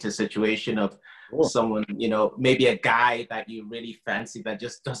create a situation of someone, maybe a guy that you really fancy that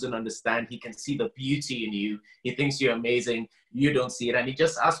just doesn't understand. He can see the beauty in you. He thinks you're amazing. You don't see it. And he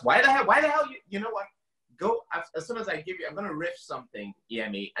just asks, why the hell, you know what? Go, as soon as I give you, I'm going to riff something,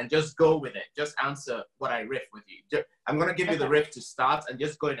 EME, and just go with it. Just answer what I riff with you. I'm going to give you the riff to start and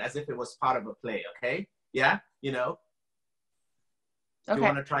just go in as if it was part of a play, okay? Yeah? Do you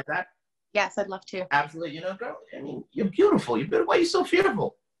want to try that? Yes, I'd love to. Absolutely. Girl, I mean, you're beautiful. Why are you so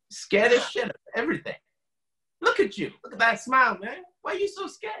fearful? Scared as shit of everything. Look at you. Look at that smile, man. Why are you so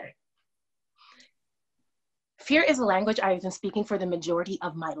scared? Fear is a language I've been speaking for the majority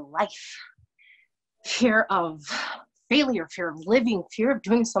of my life. Fear of failure, fear of living, fear of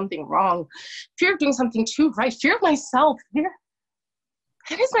doing something wrong, fear of doing something too right, fear of myself. Fear.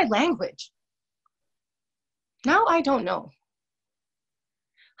 That is my language. Now I don't know.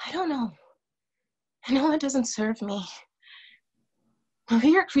 I don't know. I know it doesn't serve me.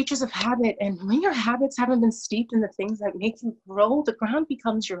 We are creatures of habit, and when your habits haven't been steeped in the things that make you grow, the ground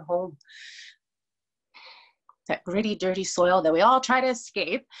becomes your home. That gritty, dirty soil that we all try to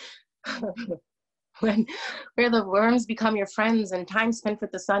escape, where the worms become your friends and time spent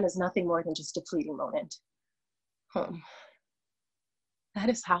with the sun is nothing more than just a fleeting moment. That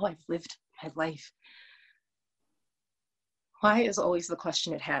is how I've lived my life. Why is always the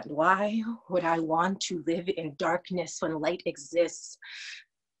question at hand? Why would I want to live in darkness when light exists?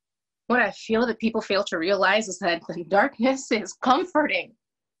 What I feel that people fail to realize is that the darkness is comforting.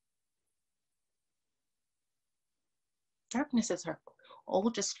 Darkness is our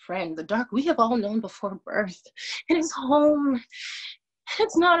oldest friend. The dark we have all known before birth. It is home.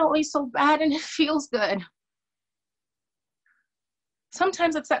 It's not always so bad and it feels good.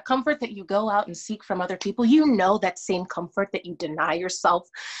 Sometimes it's that comfort that you go out and seek from other people. That same comfort that you deny yourself.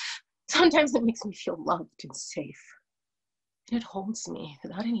 Sometimes it makes me feel loved and safe. And it holds me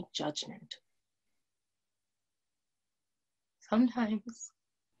without any judgment. Sometimes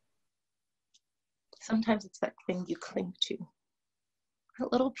it's that thing you cling to.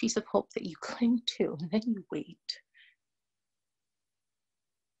 That little piece of hope that you cling to, and then you wait.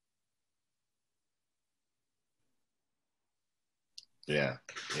 Yeah.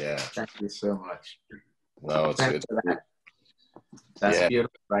 Thank you so much. No, it's That's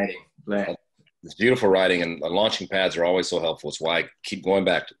beautiful writing, Blair. It's beautiful writing, and launching pads are always so helpful. It's why I keep going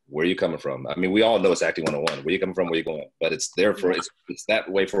back to where are you coming from. I mean, we all know it's acting 101. Where you coming from? Where you going? But it's there for it's that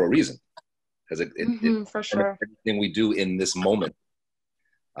way for a reason, because it for sure. Everything we do in this moment.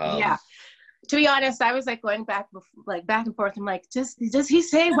 Yeah. To be honest, I was like going back and forth. I'm like, does he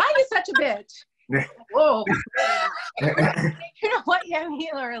say, why are you such a bitch? Whoa. You know what,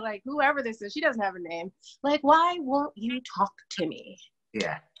 Yami, or like whoever this is, she doesn't have a name. Like, why won't you talk to me?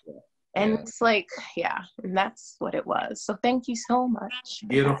 Yeah. And it's like, yeah, and that's what it was. So thank you so much.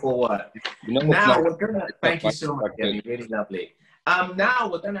 Beautiful work. You know, Now we're gonna thank you so much, Debbie. Really lovely. Now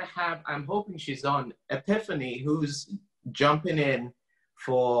we're gonna have, I'm hoping she's on, Epiphany, who's jumping in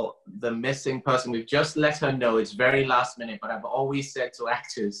for the missing person. We've just let her know it's very last minute, but I've always said to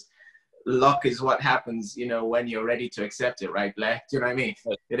actors, luck is what happens, you know, when you're ready to accept it, right, Blair? Do you know what I mean?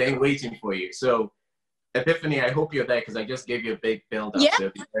 It ain't waiting for you. So Epiphany, I hope you're there because I just gave you a big build up. Yeah. So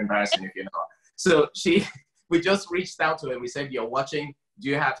it'd be very embarrassing if you're not. So we just reached out to her. We said, you're watching, do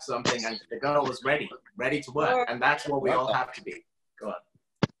you have something? And the girl was ready to work. And that's what we all have to be. Go on.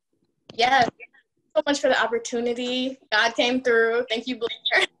 Yeah, so much for the opportunity. God came through. Thank you,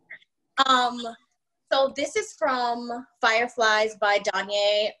 Blair. So this is from Fireflies by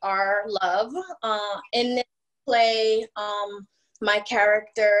Danye R. Love. In this play, my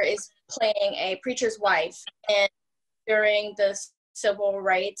character is playing a preacher's wife, and during the civil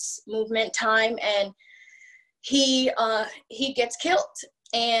rights movement time, and he gets killed.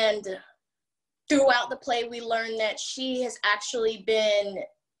 And throughout the play, we learn that she has actually been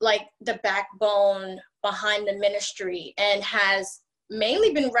like the backbone behind the ministry and has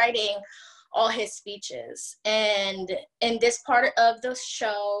mainly been writing all his speeches. And in this part of the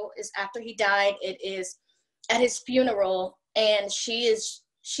show is after he died, it is at his funeral, and she's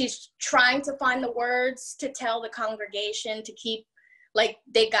trying to find the words to tell the congregation to keep, like,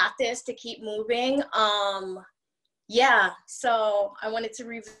 they got this, to keep moving. Yeah, so I wanted to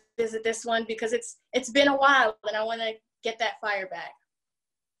revisit this one because it's been a while and I want to get that fire back.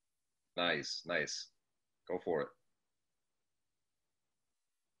 Nice. Go for it.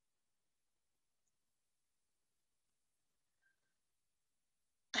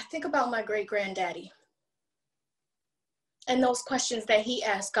 I think about my great-granddaddy and those questions that he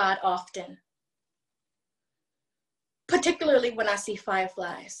asked God often, particularly when I see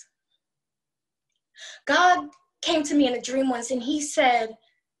fireflies. God came to me in a dream once and he said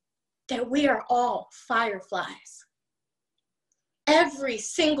that we are all fireflies. Every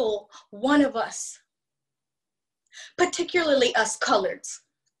single one of us, particularly us coloreds.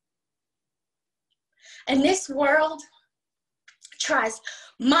 And this world tries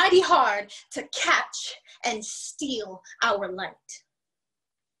mighty hard to catch and steal our light.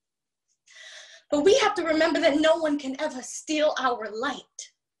 But we have to remember that no one can ever steal our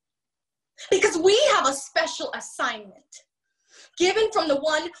light, because we have a special assignment given from the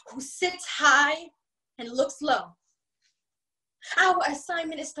one who sits high and looks low. Our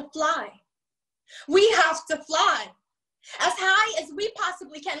assignment is to fly. We have to fly as high as we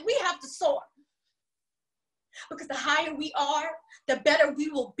possibly can. We have to soar. Because the higher we are, the better we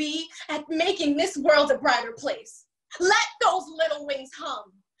will be at making this world a brighter place. Let those little wings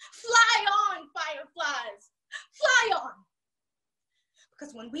hum. Fly on, fireflies. Fly on.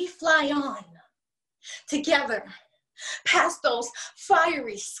 Because when we fly on together, past those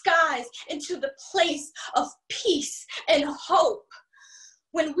fiery skies into the place of peace and hope,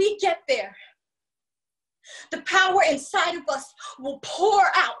 when we get there, the power inside of us will pour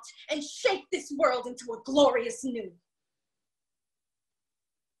out and shape this world into a glorious new.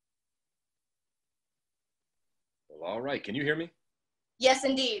 Well, all right. Can you hear me? Yes,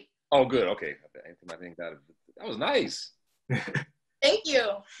 indeed. Oh, good. Okay. I think that was nice. Thank you.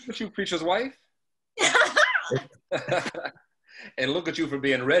 Look at you, preacher's wife. And look at you for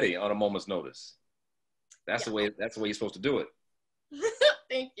being ready on a moment's notice. That's the way you're supposed to do it.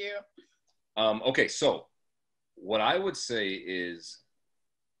 Thank you. Okay, so what I would say is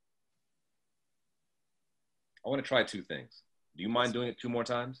I want to try two things. Do you mind doing it 2 more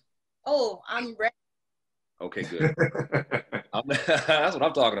times? Oh, I'm ready. Okay, good. That's what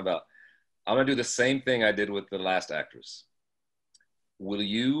I'm talking about. I'm going to do the same thing I did with the last actress. Will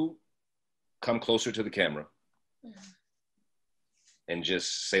you come closer to the camera and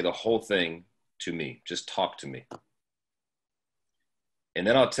just say the whole thing to me? Just talk to me. And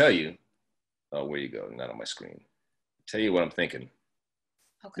then I'll tell you, oh, where you go, not on my screen. I'll tell you what I'm thinking.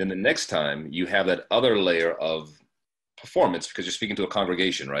 Okay. Then the next time you have that other layer of performance because you're speaking to a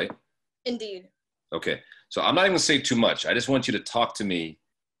congregation, right? Indeed. Okay. So I'm not even going to say too much. I just want you to talk to me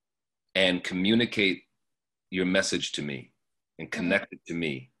and communicate your message to me and connect it to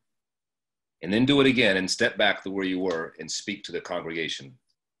me. And then do it again and step back to where you were and speak to the congregation.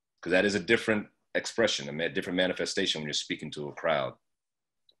 Because that is a different expression, a different manifestation when you're speaking to a crowd.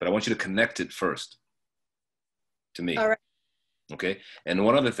 But I want you to connect it first to me. All right. Okay. And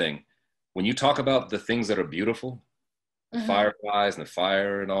one other thing, when you talk about the things that are beautiful, the fireflies and the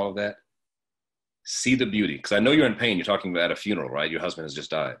fire and all of that, see the beauty. Because I know you're in pain. You're talking about at a funeral, right? Your husband has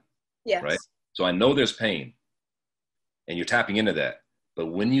just died, Yes. right? So I know there's pain and you're tapping into that. But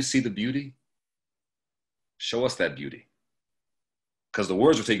when you see the beauty, show us that beauty. Because the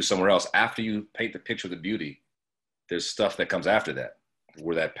words will take you somewhere else. After you paint the picture of the beauty, there's stuff that comes after that,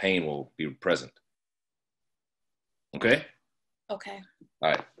 where that pain will be present. Okay? Okay. All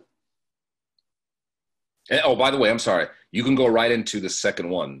right. And, oh, by the way, I'm sorry. You can go right into the second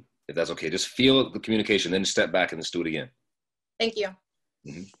one, if that's okay. Just feel the communication, then step back and let's do it again. Thank you.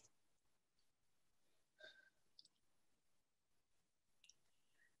 Mm-hmm.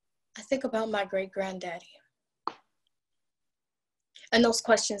 I think about my great-granddaddy and those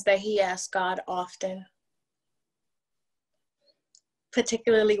questions that he asked God often,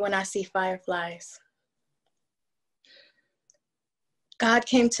 particularly when I see fireflies. God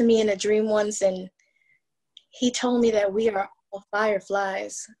came to me in a dream once and he told me that we are all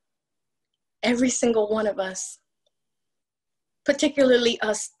fireflies, every single one of us, particularly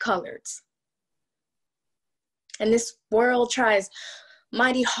us coloreds. And this world tries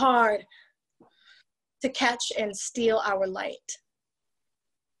mighty hard to catch and steal our light.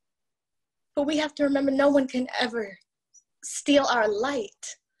 But we have to remember no one can ever steal our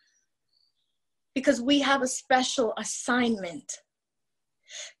light because we have a special assignment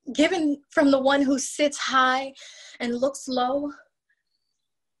given from the one who sits high and looks low.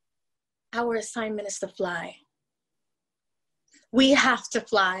 Our assignment is to fly. We have to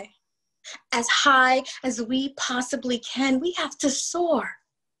fly as high as we possibly can. We have to soar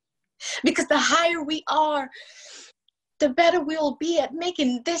because the higher we are, the better we'll be at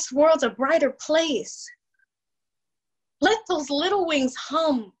making this world a brighter place. Let those little wings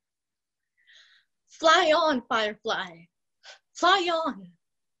hum. Fly on, firefly. Fly on.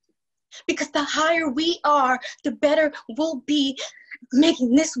 Because the higher we are, the better we'll be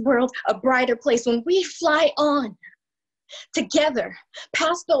making this world a brighter place. When we fly on together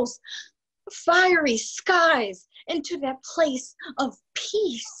past those fiery skies into that place of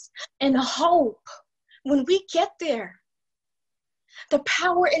peace and hope, when we get there, the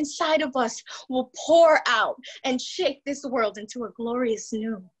power inside of us will pour out and shake this world into a glorious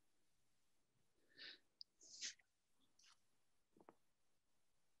new.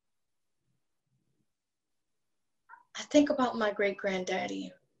 I think about my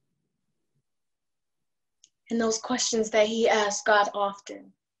great-granddaddy and those questions that he asked God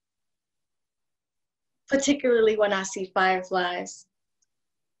often, particularly when I see fireflies.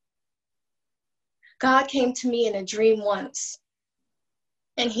 God came to me in a dream once,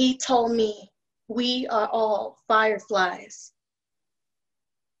 and he told me, we are all fireflies,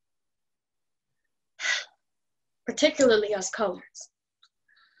 particularly us colors.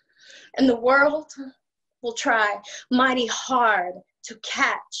 And the world will try mighty hard to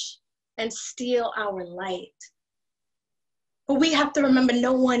catch and steal our light. But we have to remember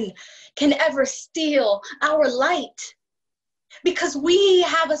no one can ever steal our light because we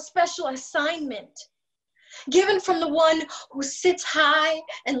have a special assignment given from the one who sits high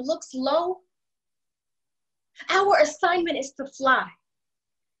and looks low. Our assignment is to fly.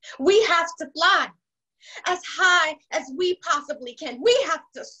 We have to fly as high as we possibly can. We have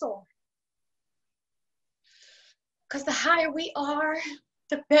to soar. Because the higher we are,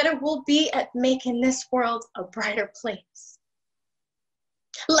 the better we'll be at making this world a brighter place.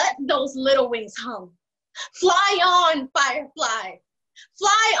 Let those little wings hum. Fly on, firefly.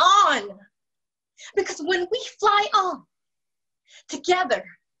 Fly on. Because when we fly on together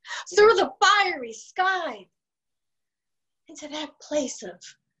through the fiery sky into that place of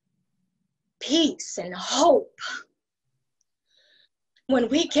peace and hope, when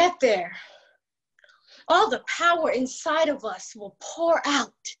we get there, all the power inside of us will pour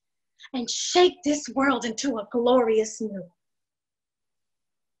out and shake this world into a glorious new.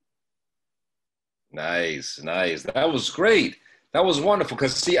 Nice, nice. That was great. That was wonderful.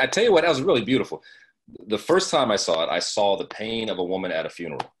 Because see, I tell you what, that was really beautiful. The first time I saw it, I saw the pain of a woman at a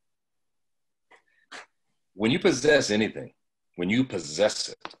funeral. When you possess anything, when you possess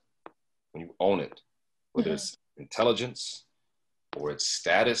it, when you own it, whether it's intelligence or it's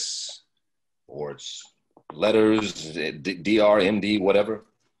status or it's letters, DR, MD, whatever,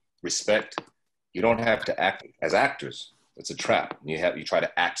 respect, you don't have to act as actors. It's a trap. You try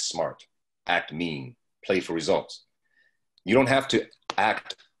to act smart, act mean, play for results. You don't have to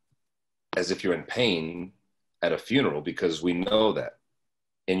act as if you're in pain at a funeral, because we know that.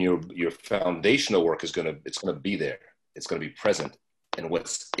 And your foundational work it's gonna be there. It's gonna be present in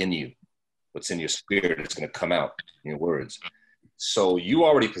what's in you, what's in your spirit. It's gonna come out in your words. So you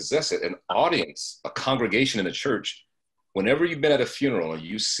already possess it. An audience, a congregation in the church Whenever you've been at a funeral and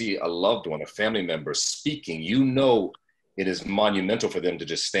you see a loved one, a family member speaking, you know it is monumental for them to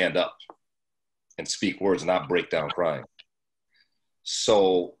just stand up and speak words, not break down crying.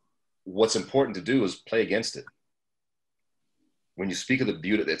 So what's important to do is play against it. When you speak of the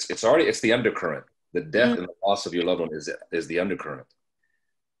beauty, it's the undercurrent. The death and the loss of your loved one is the undercurrent.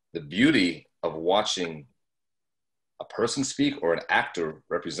 The beauty of watching a person speak or an actor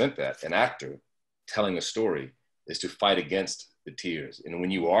represent that, an actor telling a story, is to fight against the tears. And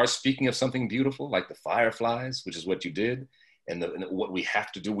when you are speaking of something beautiful, like the fireflies, which is what you did, and what we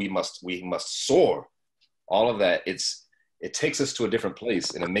have to do, we must soar. All of that, it takes us to a different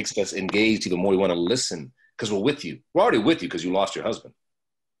place, and it makes us engaged even more. We want to listen because we're with you. We're already with you because you lost your husband.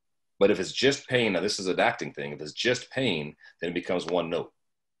 But if it's just pain, now this is an acting thing. If it's just pain, then it becomes one note,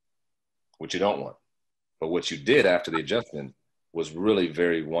 which you don't want. But what you did after the adjustment was really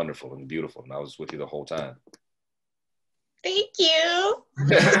very wonderful and beautiful. And I was with you the whole time. Thank you.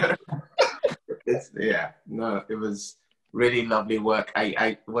 It was really lovely work.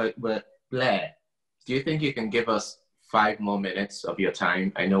 Blair, do you think you can give us 5 more minutes of your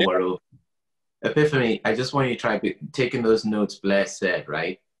time? I know we're over. Epiphany, I just want you to try taking those notes Blair said,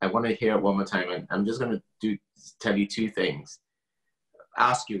 right? I want to hear it one more time. And I'm just going to tell you 2 things.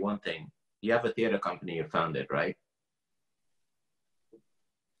 Ask you one thing. You have a theater company you founded, right?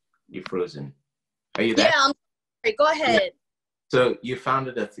 You're frozen. Are you there? Yeah, I'm sorry. Go ahead. Yeah. So you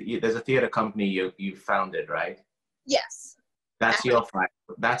founded there's a theater company you founded, right? Yes. That's your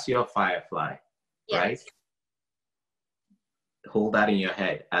firefly, Yes. right? Hold that in your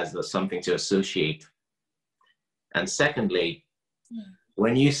head as something to associate. And secondly,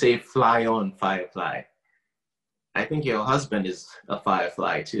 when you say fly on, firefly, I think your husband is a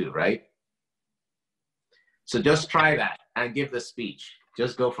firefly too, right? So just try that and give the speech.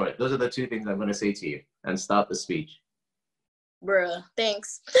 Just go for it. Those are the 2 things I'm going to say to you, and start the speech. Bruh,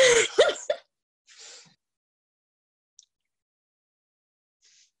 thanks.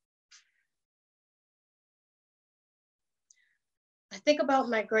 I think about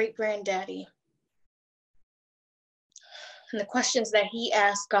my great-granddaddy and the questions that he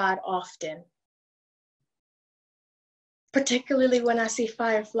asked God often, particularly when I see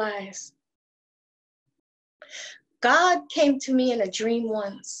fireflies. God came to me in a dream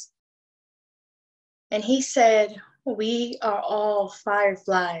once, and he said, we are all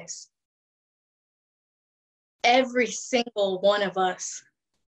fireflies. Every single one of us,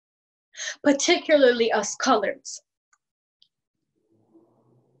 particularly us coloreds.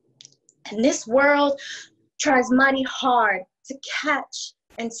 And this world tries mighty hard to catch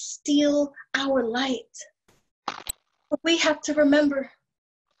and steal our light. But we have to remember,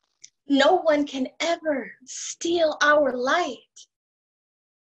 no one can ever steal our light,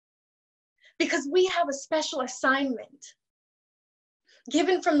 because we have a special assignment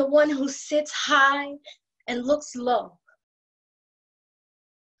given from the one who sits high and looks low.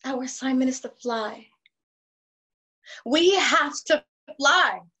 Our assignment is to fly. We have to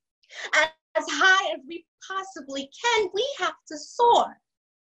fly as high as we possibly can. We have to soar,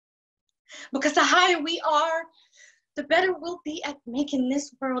 because the higher we are, the better we'll be at making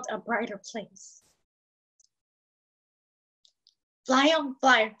this world a brighter place. Fly on,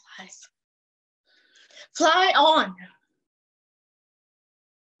 fireflies. Fly on.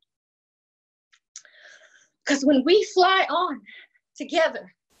 Because when we fly on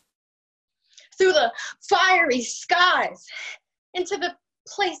together through the fiery skies into the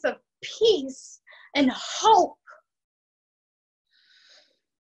place of peace and hope,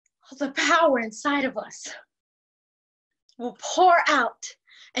 all the power inside of us will pour out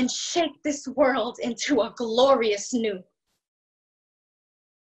and shake this world into a glorious new.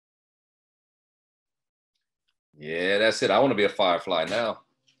 Yeah, that's it. I want to be a firefly now.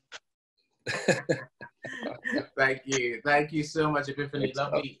 Thank you. Thank you so much, Epiphany.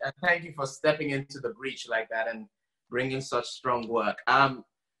 Lovely. And thank you for stepping into the breach like that and bringing such strong work.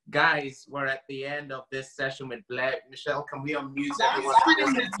 Guys, we're at the end of this session with Blair. Michelle, can we unmute everyone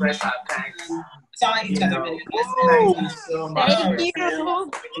and just express our thanks? Thank you so much. Thank you.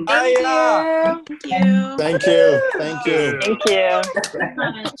 Thank you. Thank you. Thank you. Thank you.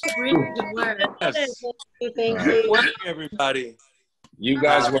 Really good work. Yes. Thank Good you. work, everybody. You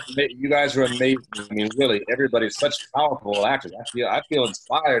guys were amazing. I mean, really, everybody's such powerful actors. I feel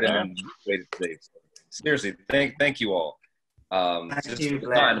inspired and motivated today. Seriously, thank you all. Thank you, for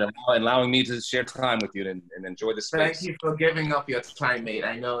Blair. time and allowing me to share time with you and enjoy the space. Thank you for giving up your time, mate.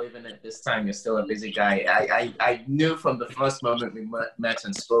 I know even at this time you're still a busy guy. I knew from the first moment we met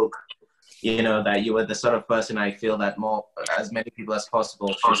and spoke, you know, that you were the sort of person I feel that as many people as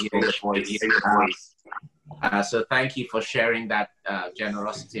possible should hear your voice. So thank you for sharing that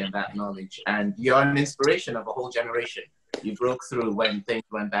generosity and that knowledge. And you're an inspiration of a whole generation. You broke through when things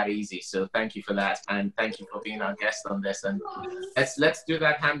weren't that easy. So thank you for that. And thank you for being our guest on this. And let's do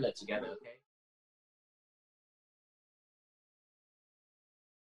that Hamlet together, okay?